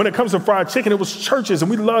when it comes to fried chicken, it was Church's, and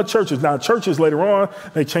we love Church's. Now, Church's later on,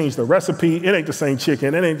 they changed the recipe. It ain't the same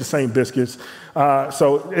chicken. It ain't the same biscuits.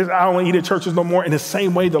 So I don't eat at Church's no more. In the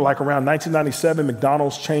same way that like around 1997,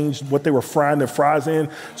 McDonald's changed what they were frying their fries in.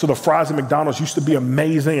 So the fries at McDonald's used to be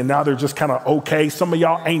amazing, and now they're just kind of okay. Some of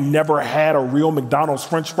y'all ain't never had a real McDonald's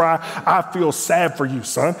French fry. I feel sad for you,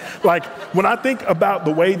 son. Like, when I think about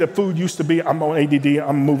the way that food used to be, I'm on ADD,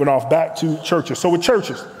 I'm moving off back to Church's. So with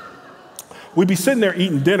Church's, we'd be sitting there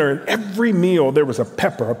eating dinner, and every meal there was a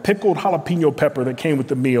pepper, a pickled jalapeno pepper that came with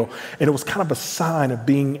the meal, and it was kind of a sign of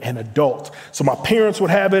being an adult. So my parents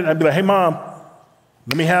would have it, and I'd be like, "Hey, Mom,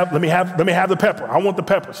 let me have the pepper. I want the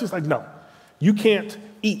pepper." She's like, "No, you can't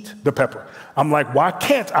eat the pepper." I'm like, "Why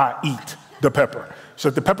can't I eat the pepper?" She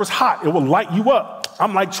said, "The pepper's hot. It will light you up."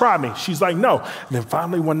 I'm like, "Try me." She's like, "No." And then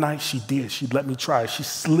finally one night she did. She let me try it. She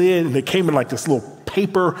slid, and it came in like this little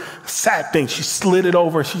paper sack thing. She slid it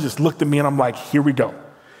over, and she just looked at me, and I'm like, "Here we go.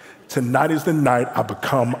 Tonight is the night I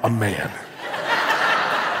become a man."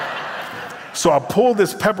 So I pull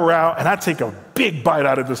this pepper out, and I take a big bite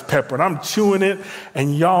out of this pepper, and I'm chewing it,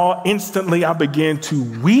 and y'all, instantly I begin to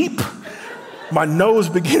weep. My nose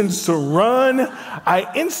begins to run. I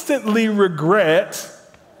instantly regret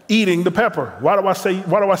eating the pepper. Why do I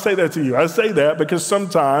say that to you? I say that because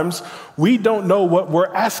sometimes we don't know what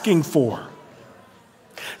we're asking for.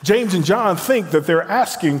 James and John think that they're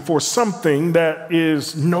asking for something that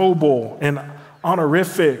is noble and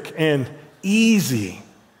honorific and easy.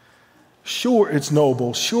 Sure, it's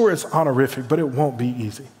noble. Sure, it's honorific, but it won't be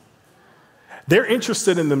easy. They're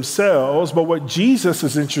interested in themselves, but what Jesus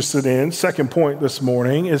is interested in, second point this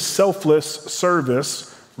morning, is selfless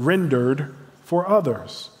service rendered for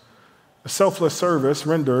others. A selfless service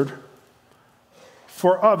rendered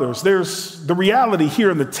for others. There's the reality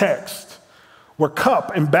here in the text where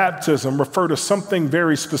cup and baptism refer to something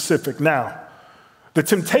very specific. Now, the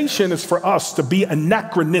temptation is for us to be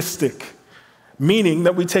anachronistic, meaning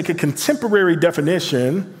that we take a contemporary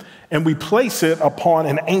definition and we place it upon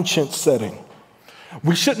an ancient setting.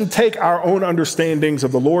 We shouldn't take our own understandings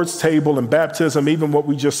of the Lord's table and baptism, even what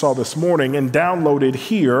we just saw this morning, and download it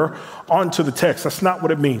here onto the text. That's not what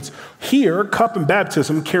it means. Here, cup and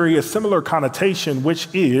baptism carry a similar connotation, which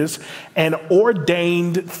is an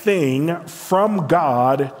ordained thing from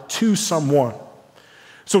God to someone.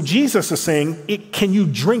 So Jesus is saying, can you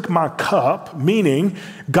drink my cup? Meaning,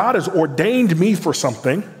 God has ordained me for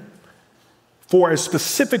something, for a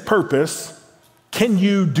specific purpose. Can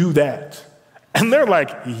you do that? And they're like,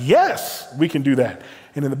 yes, we can do that.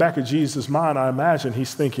 And in the back of Jesus' mind, I imagine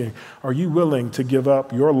he's thinking, are you willing to give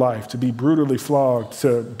up your life, to be brutally flogged,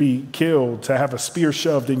 to be killed, to have a spear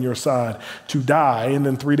shoved in your side, to die, and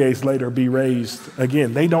then 3 days later be raised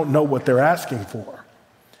again? They don't know what they're asking for.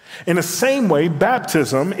 In the same way,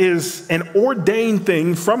 baptism is an ordained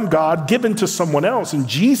thing from God given to someone else. And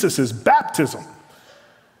Jesus' baptism,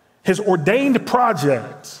 his ordained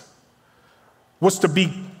project, was to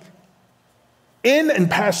be in and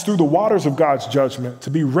pass through the waters of God's judgment, to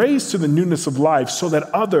be raised to the newness of life so that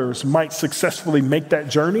others might successfully make that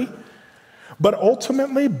journey. But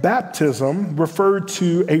ultimately, baptism referred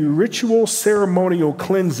to a ritual ceremonial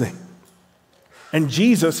cleansing. And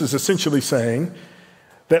Jesus is essentially saying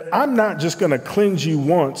that I'm not just going to cleanse you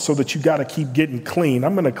once so that you got to keep getting clean.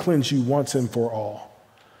 I'm going to cleanse you once and for all.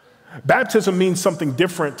 Baptism means something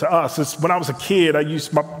different to us. When I was a kid,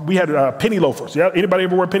 we had penny loafers. Yeah, anybody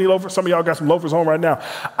ever wear penny loafers? Some of y'all got some loafers home right now.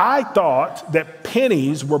 I thought that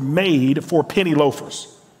pennies were made for penny loafers.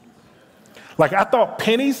 Like I thought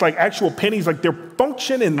pennies, like actual pennies, like their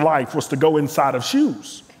function in life was to go inside of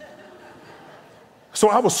shoes. So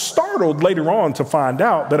I was startled later on to find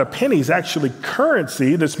out that a penny is actually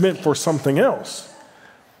currency that's meant for something else.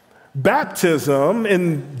 Baptism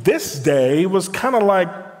in this day was kind of like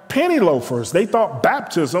penny loafers. They thought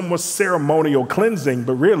baptism was ceremonial cleansing,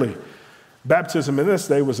 but really, baptism in this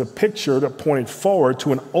day was a picture that pointed forward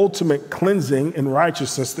to an ultimate cleansing and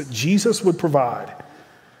righteousness that Jesus would provide,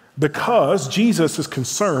 because Jesus is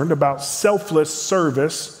concerned about selfless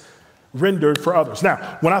service rendered for others.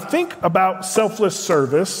 Now, when I think about selfless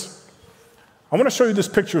service, I want to show you this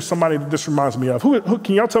picture of somebody that this reminds me of. Who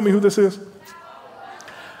can y'all tell me who this is?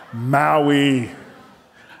 Maui.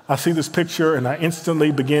 I see this picture and I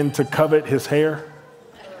instantly begin to covet his hair.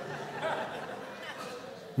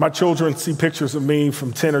 My children see pictures of me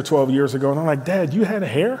from 10 or 12 years ago, and I'm like, Dad, you had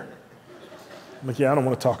hair? I'm like, yeah, I don't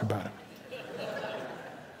want to talk about it.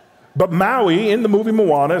 But Maui, in the movie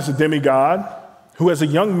Moana, is a demigod who, as a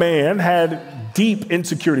young man, had deep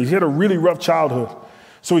insecurities. He had a really rough childhood.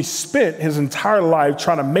 So he spent his entire life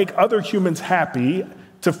trying to make other humans happy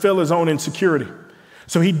to fill his own insecurity.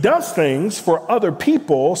 So he does things for other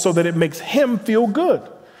people so that it makes him feel good.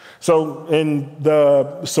 So in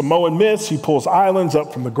the Samoan myths, he pulls islands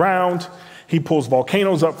up from the ground. He pulls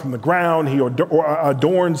volcanoes up from the ground. He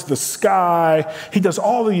adorns the sky. He does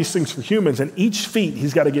all of these things for humans. And each feat,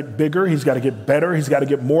 he's got to get bigger. He's got to get better. He's got to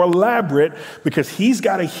get more elaborate because he's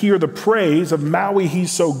got to hear the praise of Maui.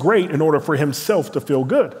 He's so great in order for himself to feel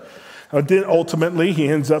good. Then ultimately, he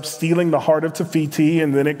ends up stealing the heart of Te Fiti,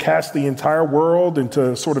 and then it casts the entire world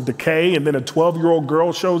into sort of decay. And then a 12-year-old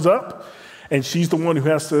girl shows up, and she's the one who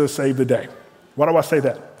has to save the day. Why do I say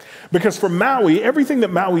that? Because for Maui, everything that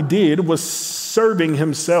Maui did was serving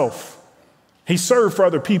himself. He served for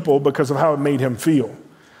other people because of how it made him feel.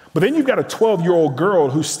 But then you've got a 12-year-old girl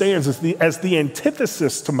who stands as the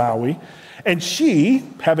antithesis to Maui, and she,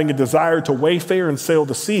 having a desire to wayfare and sail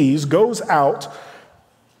the seas, goes out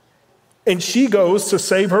and she goes to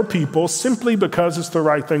save her people simply because it's the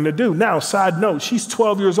right thing to do. Now, side note, she's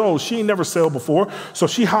 12 years old. She ain't never sailed before. So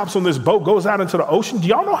she hops on this boat, goes out into the ocean. Do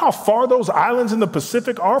y'all know how far those islands in the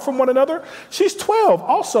Pacific are from one another? She's 12.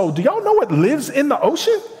 Also, do y'all know what lives in the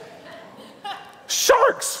ocean?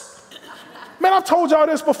 Sharks. Man, I've told y'all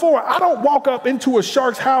this before. I don't walk up into a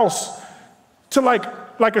shark's house to like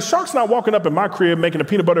a shark's not walking up in my crib making a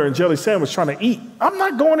peanut butter and jelly sandwich trying to eat. I'm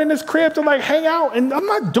not going in this crib to like hang out, and I'm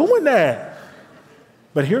not doing that.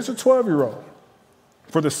 But here's a 12-year-old,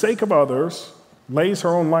 for the sake of others, lays her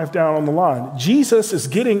own life down on the line. Jesus is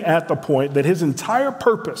getting at the point that his entire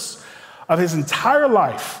purpose of his entire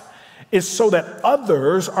life is so that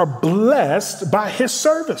others are blessed by his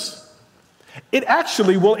service. It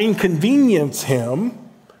actually will inconvenience him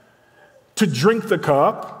to drink the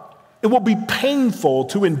cup. It will be painful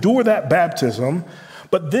to endure that baptism,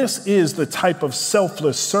 but this is the type of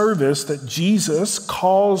selfless service that Jesus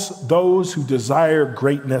calls those who desire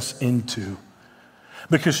greatness into.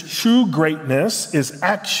 Because true greatness is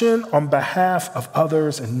action on behalf of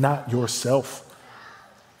others and not yourself.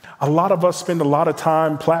 A lot of us spend a lot of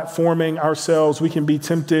time platforming ourselves. We can be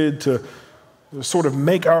tempted to sort of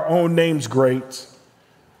make our own names great.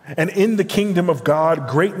 And in the kingdom of God,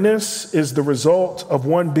 greatness is the result of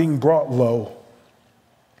one being brought low.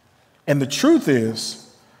 And the truth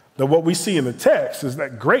is that what we see in the text is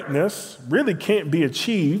that greatness really can't be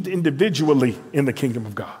achieved individually in the kingdom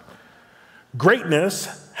of God.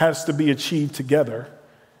 Greatness has to be achieved together.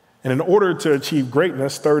 And in order to achieve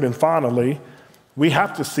greatness, third and finally, we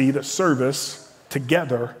have to see that service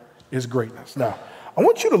together is greatness. Now, I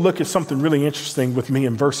want you to look at something really interesting with me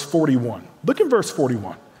in verse 41. Look in verse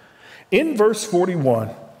 41. In verse 41,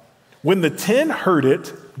 when the 10 heard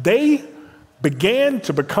it, they began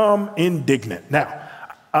to become indignant. Now,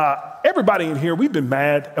 everybody in here, we've been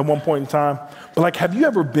mad at one point in time, but like, have you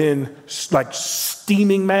ever been like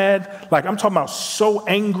steaming mad? Like, I'm talking about so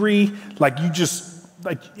angry, like you just,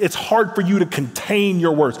 like it's hard for you to contain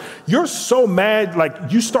your words. You're so mad,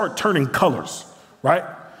 like you start turning colors, right?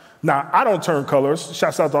 Now, I don't turn colors.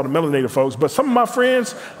 Shouts out to all the melanated folks. But some of my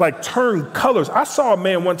friends, like, turn colors. I saw a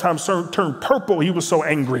man one time turn purple. He was so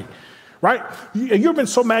angry, right? You've been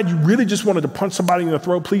so mad you really just wanted to punch somebody in the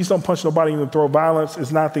throat. Please don't punch nobody in the throat. Violence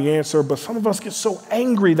is not the answer. But some of us get so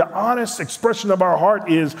angry. The honest expression of our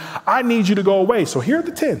heart is, I need you to go away. So here are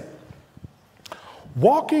the 10.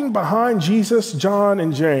 Walking behind Jesus, John,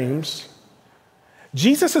 and James,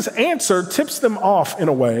 Jesus' answer tips them off in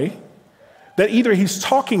a way that either he's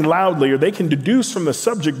talking loudly or they can deduce from the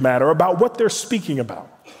subject matter about what they're speaking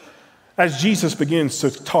about as Jesus begins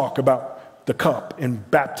to talk about the cup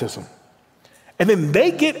and baptism. And then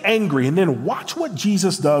they get angry, and then watch what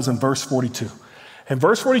Jesus does in verse 42. In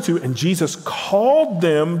verse 42, and Jesus called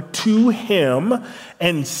them to him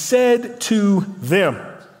and said to them,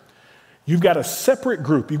 you've got a separate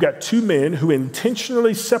group. You've got 2 men who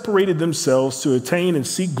intentionally separated themselves to attain and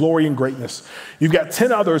seek glory and greatness. You've got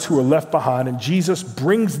 10 others who are left behind, and Jesus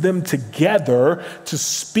brings them together to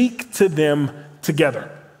speak to them together.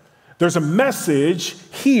 There's a message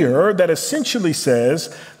here that essentially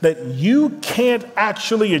says that you can't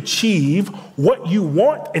actually achieve what you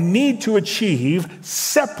want and need to achieve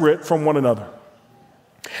separate from one another.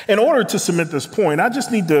 In order to submit this point, I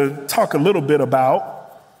just need to talk a little bit about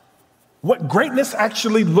what greatness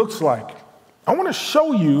actually looks like. I want to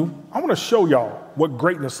show y'all what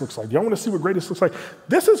greatness looks like. Y'all want to see what greatness looks like?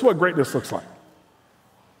 This is what greatness looks like.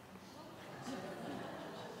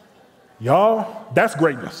 Y'all, that's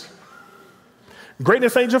greatness.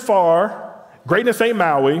 Greatness ain't Jafar. Greatness ain't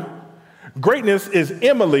Maui. Greatness is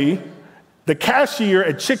Emily, the cashier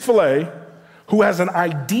at Chick-fil-A, who has an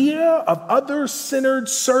idea of other-centered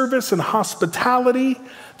service and hospitality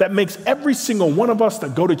that makes every single one of us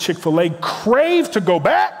that go to Chick-fil-A crave to go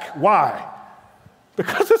back. Why?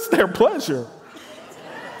 Because it's their pleasure.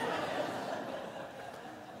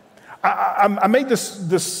 I made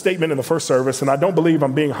this statement in the first service, and I don't believe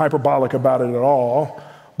I'm being hyperbolic about it at all,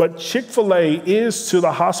 but Chick-fil-A is to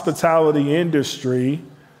the hospitality industry.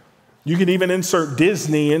 You can even insert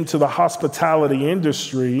Disney into the hospitality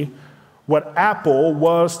industry what Apple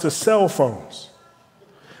was to cell phones.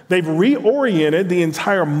 They've reoriented the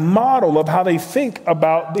entire model of how they think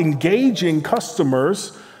about engaging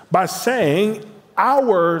customers by saying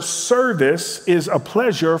our service is a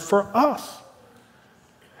pleasure for us.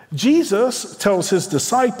 Jesus tells his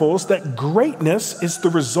disciples that greatness is the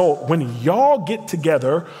result when y'all get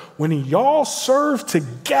together, when y'all serve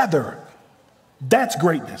together. That's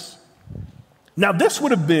greatness. Now, this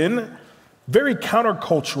would have been very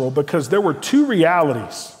countercultural because there were two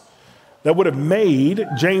realities that would have made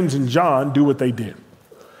James and John do what they did.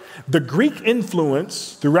 The Greek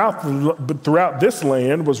influence throughout this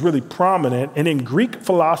land was really prominent, and in Greek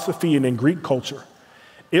philosophy and in Greek culture,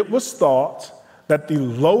 it was thought that the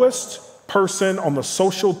lowest person on the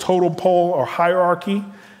social totem pole or hierarchy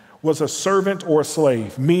was a servant or a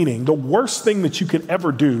slave, meaning the worst thing that you could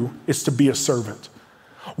ever do is to be a servant.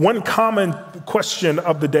 One common question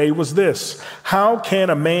of the day was this: how can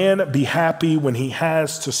a man be happy when he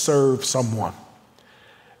has to serve someone?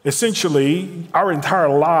 Essentially, our entire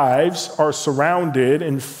lives are surrounded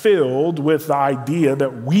and filled with the idea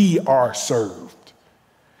that we are served.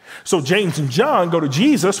 So James and John go to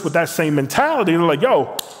Jesus with that same mentality. They're like,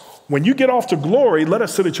 yo, when you get off to glory, let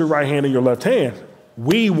us sit at your right hand and your left hand.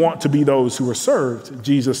 We want to be those who are served.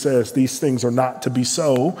 Jesus says these things are not to be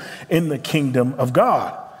so in the kingdom of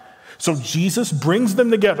God. So Jesus brings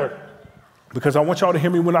them together because I want y'all to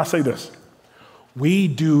hear me when I say this. We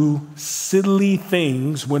do silly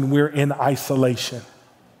things when we're in isolation.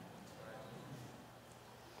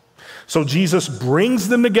 So Jesus brings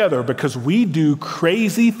them together because we do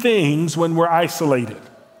crazy things when we're isolated.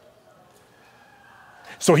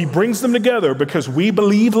 So he brings them together because we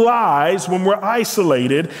believe lies when we're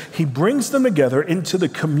isolated. He brings them together into the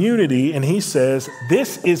community and he says,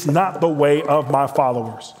 this is not the way of my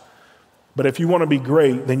followers. But if you want to be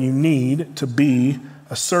great, then you need to be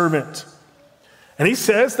a servant. And he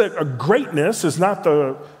says that a greatness is not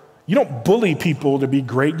you don't bully people to be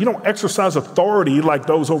great. You don't exercise authority like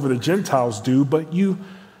those over the Gentiles do, but you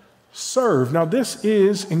serve. Now, this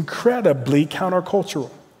is incredibly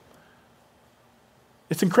countercultural.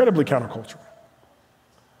 It's incredibly countercultural.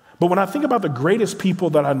 But when I think about the greatest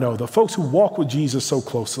people that I know, the folks who walk with Jesus so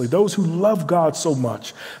closely, those who love God so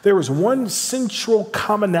much, there is one central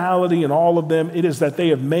commonality in all of them. It is that they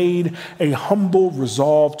have made a humble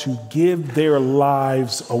resolve to give their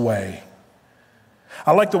lives away.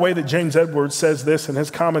 I like the way that James Edwards says this in his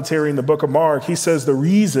commentary in the book of Mark. He says the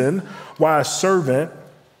reason why a servant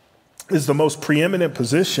is the most preeminent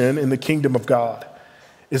position in the kingdom of God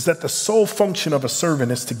is that the sole function of a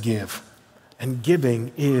servant is to give, and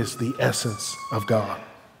giving is the essence of God.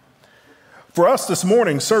 For us this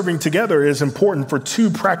morning, serving together is important for two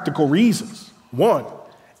practical reasons. One,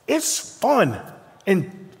 it's fun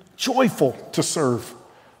and joyful to serve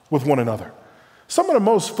with one another. Some of the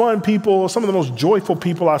most fun people, some of the most joyful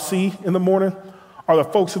people I see in the morning are the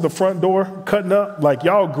folks at the front door cutting up. Like,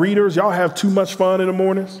 y'all greeters, y'all have too much fun in the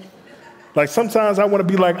mornings. Like, sometimes I want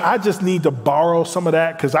to be like, I just need to borrow some of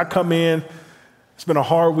that because I come in, it's been a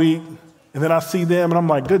hard week, and then I see them and I'm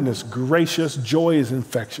like, goodness gracious, joy is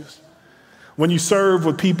infectious. When you serve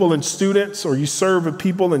with people and students, or you serve with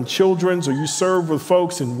people and children's, or you serve with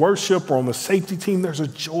folks in worship or on the safety team, there's a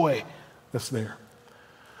joy that's there.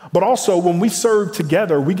 But also, when we serve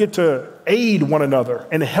together, we get to aid one another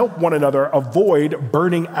and help one another avoid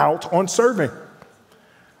burning out on serving,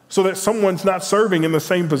 so that someone's not serving in the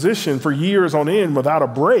same position for years on end without a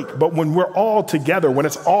break. But when we're all together, when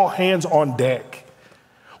it's all hands on deck,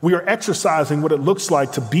 we are exercising what it looks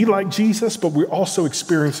like to be like Jesus, but we're also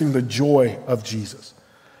experiencing the joy of Jesus.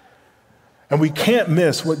 And we can't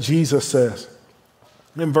miss what Jesus says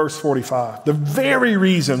in verse 45, the very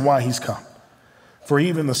reason why he's come. For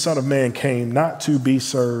even the Son of Man came not to be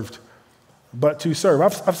served, but to serve.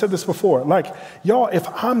 I've said this before. Like, y'all, if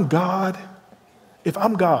I'm God,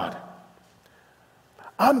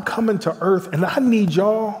 I'm coming to earth and I need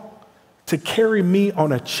y'all to carry me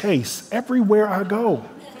on a chase everywhere I go.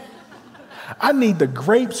 I need the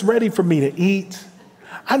grapes ready for me to eat.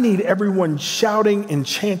 I need everyone shouting and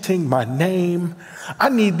chanting my name. I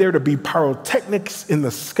need there to be pyrotechnics in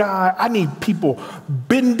the sky. I need people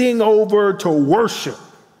bending over to worship.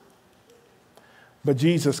 But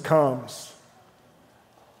Jesus comes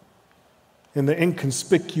in the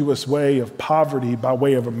inconspicuous way of poverty by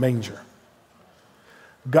way of a manger.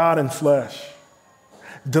 God in flesh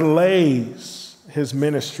delays his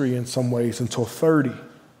ministry in some ways until 30.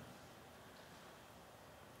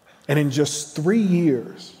 And in just 3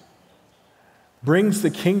 years, brings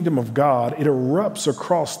the kingdom of God. It erupts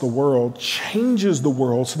across the world, changes the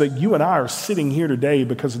world so that you and I are sitting here today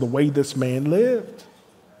because of the way this man lived.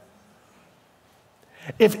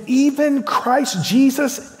 If even Christ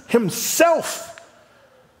Jesus himself,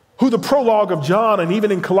 who the prologue of John and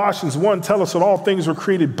even in Colossians 1 tell us that all things were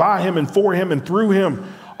created by him and for him and through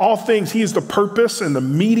him, all things, he is the purpose and the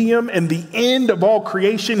medium and the end of all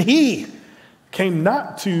creation. He came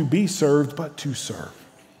not to be served, but to serve.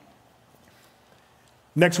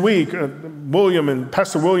 Next week, William and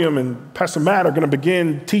Pastor Matt are going to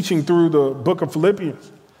begin teaching through the book of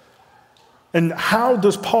Philippians. And how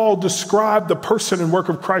does Paul describe the person and work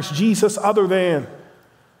of Christ Jesus other than,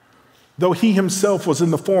 though he himself was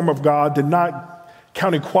in the form of God, did not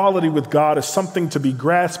count equality with God as something to be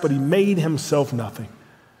grasped, but he made himself nothing.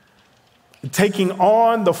 Taking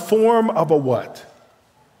on the form of a what?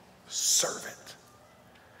 Servant.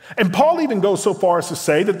 And Paul even goes so far as to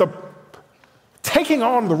say that the taking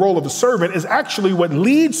on the role of a servant is actually what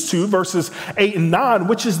leads to verses 8 and 9,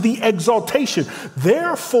 which is the exaltation.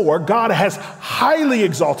 Therefore, God has highly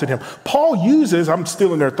exalted him. Paul uses, I'm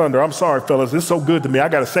stealing their thunder. I'm sorry, fellas. This is so good to me. I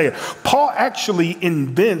got to say it. Paul actually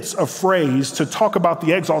invents a phrase to talk about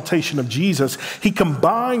the exaltation of Jesus. He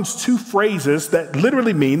combines two phrases that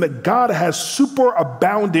literally mean that God has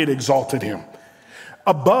superabounded exalted him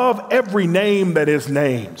above every name that is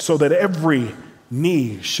named, so that every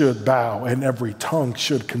knee should bow and every tongue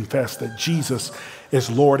should confess that Jesus is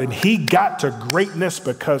Lord. And he got to greatness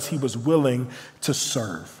because he was willing to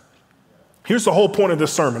serve. Here's the whole point of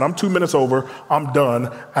this sermon. I'm 2 minutes over. I'm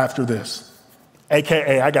done after this.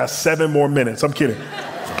 AKA, I got 7 more minutes. I'm kidding.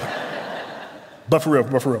 But for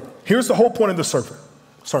real. Here's the whole point of the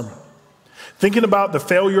sermon. Thinking about the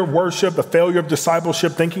failure of worship, the failure of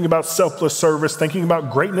discipleship, thinking about selfless service, thinking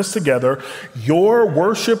about greatness together, your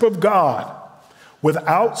worship of God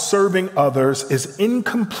without serving others is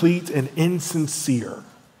incomplete and insincere.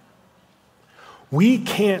 We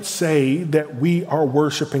can't say that we are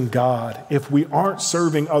worshiping God if we aren't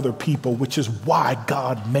serving other people, which is why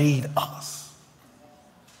God made us.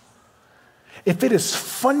 If it is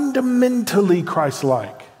fundamentally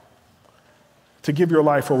Christ-like to give your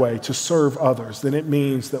life away, to serve others, then it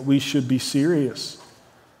means that we should be serious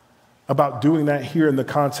about doing that here in the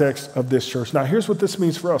context of this church. Now, here's what this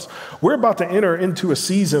means for us. We're about to enter into a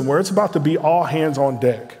season where it's about to be all hands on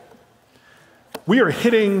deck. We are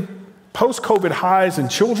hitting post-COVID highs in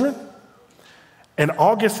children, and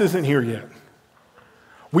August isn't here yet.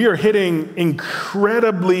 We are hitting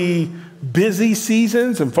incredibly busy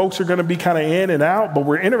seasons, and folks are going to be kind of in and out, but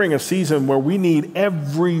we're entering a season where we need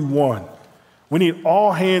everyone. We need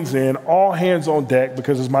all hands in, all hands on deck,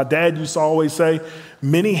 because as my dad used to always say,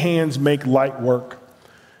 many hands make light work.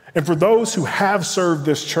 And for those who have served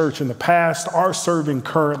this church in the past, are serving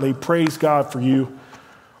currently, praise God for you.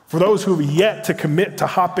 For those who have yet to commit to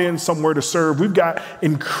hop in somewhere to serve, we've got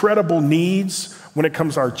incredible needs when it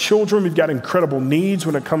comes to our children. We've got incredible needs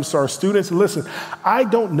when it comes to our students. And listen, I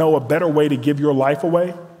don't know a better way to give your life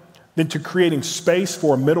away than to creating space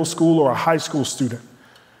for a middle school or a high school student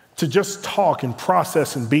to just talk and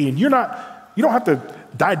process and be. And you don't have to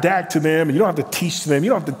didact to them, and you don't have to teach to them, you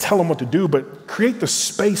don't have to tell them what to do, but create the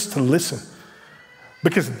space to listen.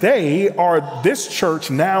 Because they are this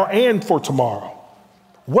church now and for tomorrow.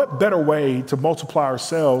 What better way to multiply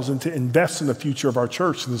ourselves and to invest in the future of our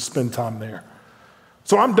church than to spend time there?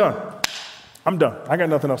 So I'm done. I got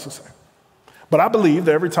nothing else to say. But I believe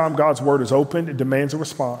that every time God's word is opened, it demands a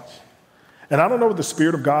response. And I don't know what the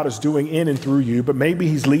Spirit of God is doing in and through you, but maybe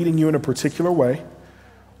he's leading you in a particular way.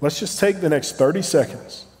 Let's just take the next 30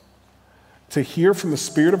 seconds to hear from the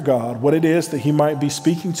Spirit of God what it is that he might be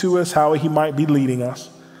speaking to us, how he might be leading us.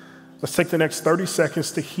 Let's take the next 30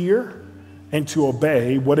 seconds to hear and to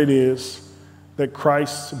obey what it is that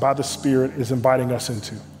Christ, by the Spirit, is inviting us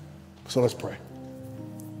into. So let's pray.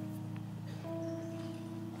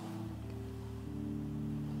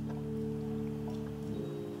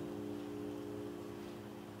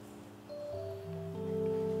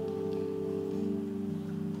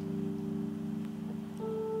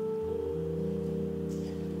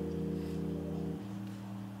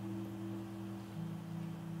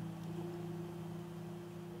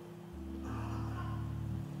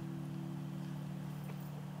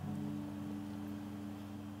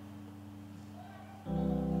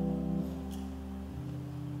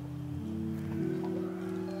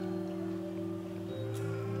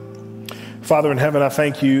 Father in heaven, I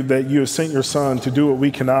thank you that you have sent your Son to do what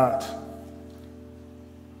we cannot.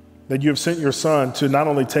 That you have sent your Son to not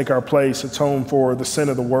only take our place, atone for the sin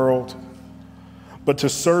of the world, but to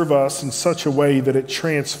serve us in such a way that it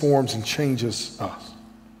transforms and changes us.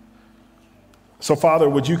 So, Father,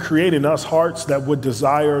 would you create in us hearts that would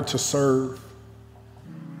desire to serve,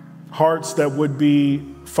 hearts that would be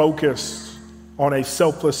focused on a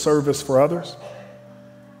selfless service for others,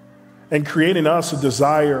 and create in us a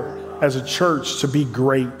desire as a church to be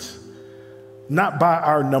great, not by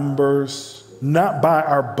our numbers, not by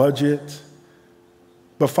our budget,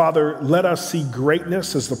 but Father, let us see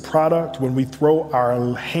greatness as the product when we throw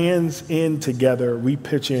our hands in together, we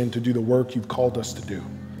pitch in to do the work you've called us to do.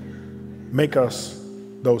 Make us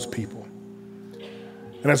those people.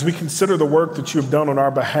 And as we consider the work that you have done on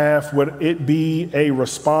our behalf, would it be a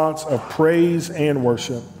response of praise and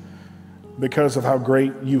worship because of how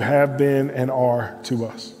great you have been and are to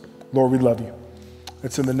us. Lord, we love you.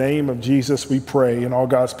 It's in the name of Jesus we pray, and all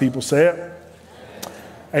God's people say it.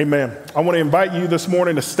 Amen. I want to invite you this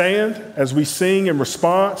morning to stand as we sing in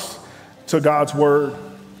response to God's word,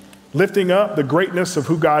 lifting up the greatness of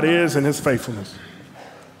who God is and his faithfulness.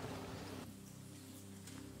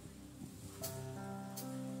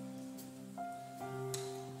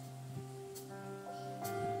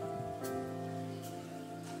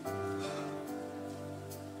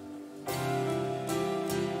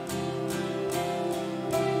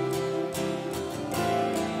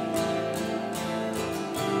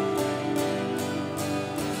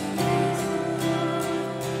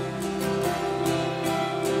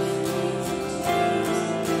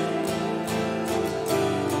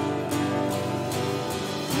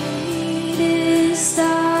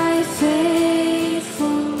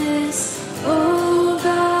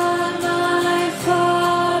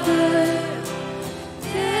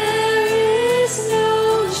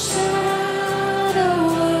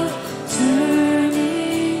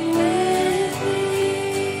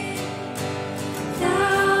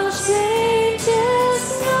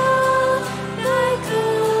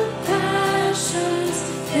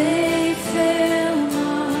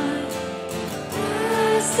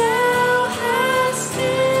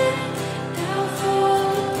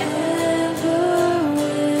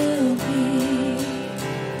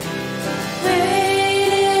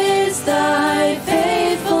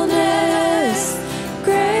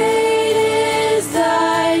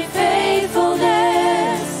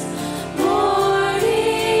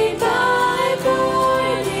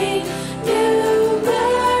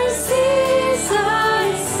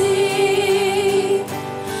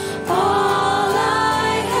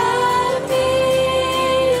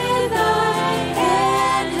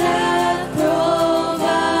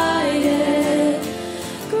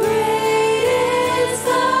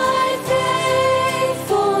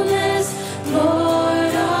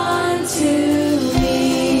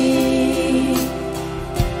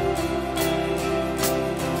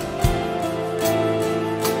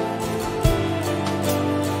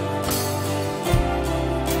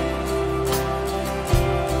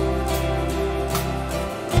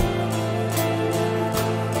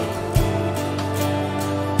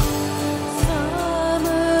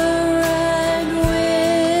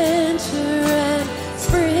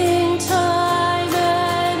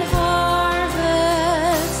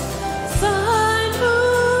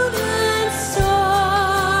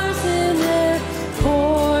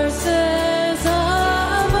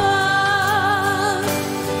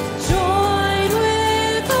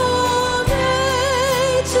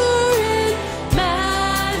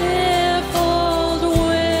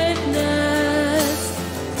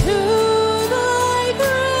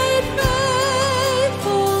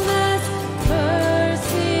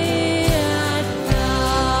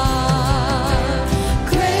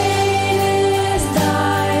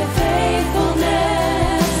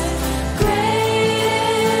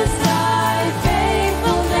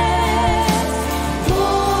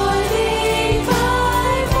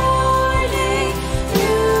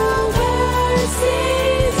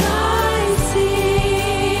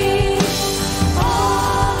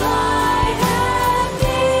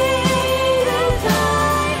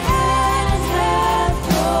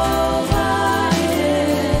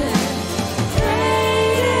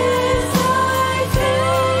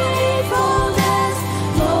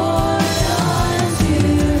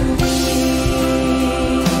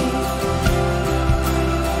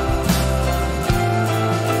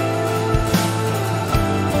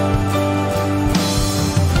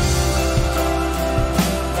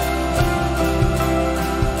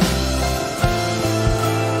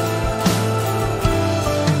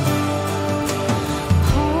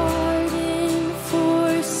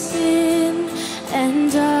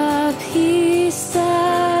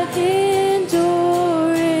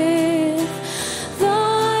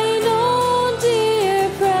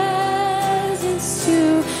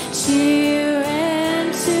 cheer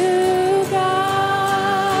and to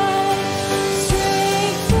guide,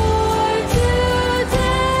 strength for today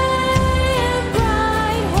and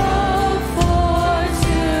bright hope for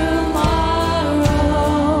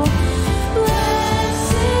tomorrow.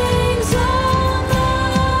 Blessings all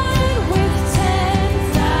mine with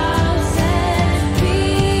 10,000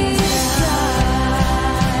 beside.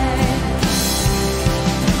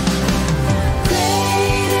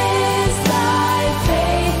 Great is thy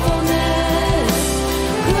faithfulness.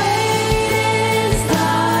 Great is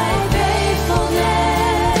thy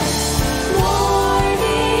faithfulness.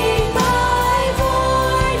 Morning by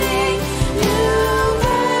morning, new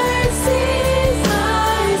mercies I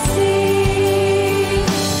see.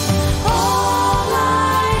 All I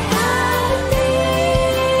have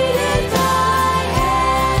needed, thy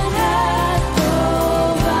hand hath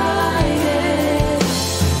provided.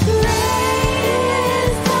 Great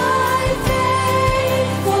is thy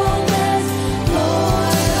faithfulness,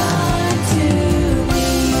 Lord, unto me.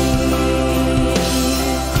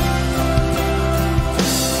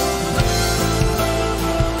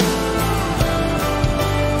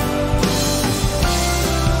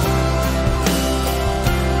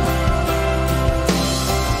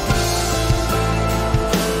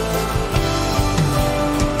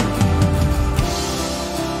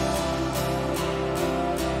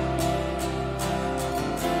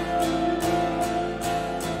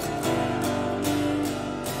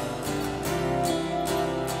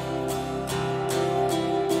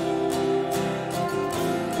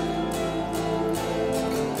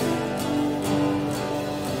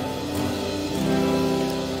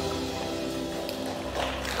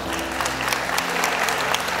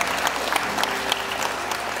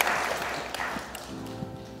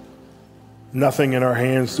 Nothing in our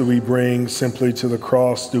hands do we bring, simply to the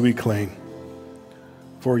cross do we cling.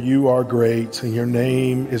 For you are great, and your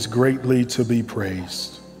name is greatly to be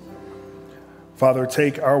praised. Father,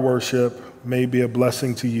 take our worship, may be a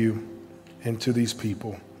blessing to you and to these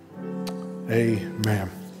people.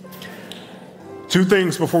 Amen. Two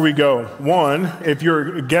things before we go. One, if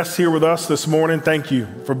you're a guest here with us this morning, thank you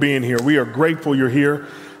for being here. We are grateful you're here.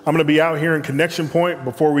 I'm going to be out here in Connection Point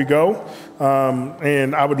before we go,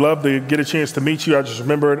 and I would love to get a chance to meet you. I just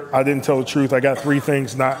remembered I didn't tell the truth. I got 3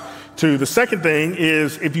 things, not 2. The second thing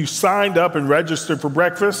is, if you signed up and registered for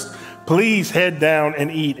breakfast, please head down and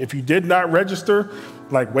eat. If you did not register,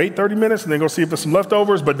 wait 30 minutes and then go see if there's some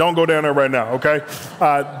leftovers, but don't go down there right now, okay?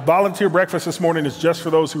 Volunteer breakfast this morning is just for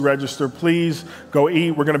those who register. Please go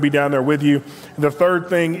eat. We're going to be down there with you. And the third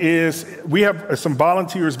thing is, we have some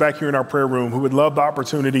volunteers back here in our prayer room who would love the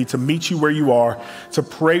opportunity to meet you where you are, to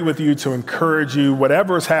pray with you, to encourage you,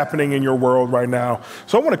 whatever is happening in your world right now.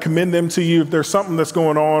 So I want to commend them to you. If there's something that's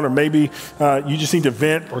going on, or maybe you just need to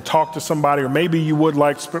vent or talk to somebody, or maybe you would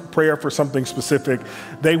like prayer for something specific,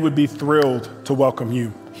 they would be thrilled to welcome you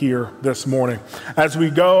here this morning. As we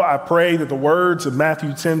go, I pray that the words of Matthew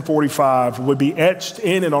 10:45 would be etched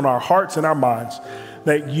in and on our hearts and our minds,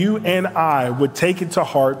 that you and I would take it to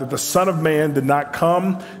heart that the Son of Man did not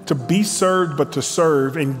come to be served, but to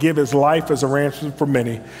serve and give his life as a ransom for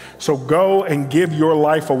many. So go and give your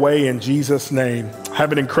life away in Jesus' name.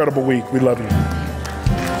 Have an incredible week. We love you.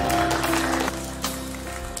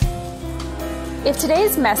 If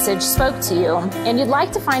today's message spoke to you and you'd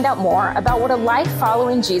like to find out more about what a life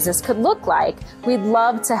following Jesus could look like, we'd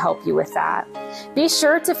love to help you with that. Be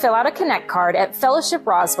sure to fill out a Connect card at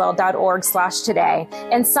fellowshiproswell.org/today,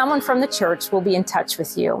 and someone from the church will be in touch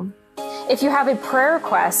with you. If you have a prayer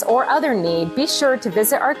request or other need, be sure to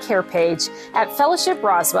visit our care page at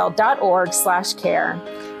fellowshiproswell.org/care.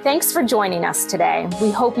 Thanks for joining us today. We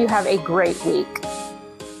hope you have a great week.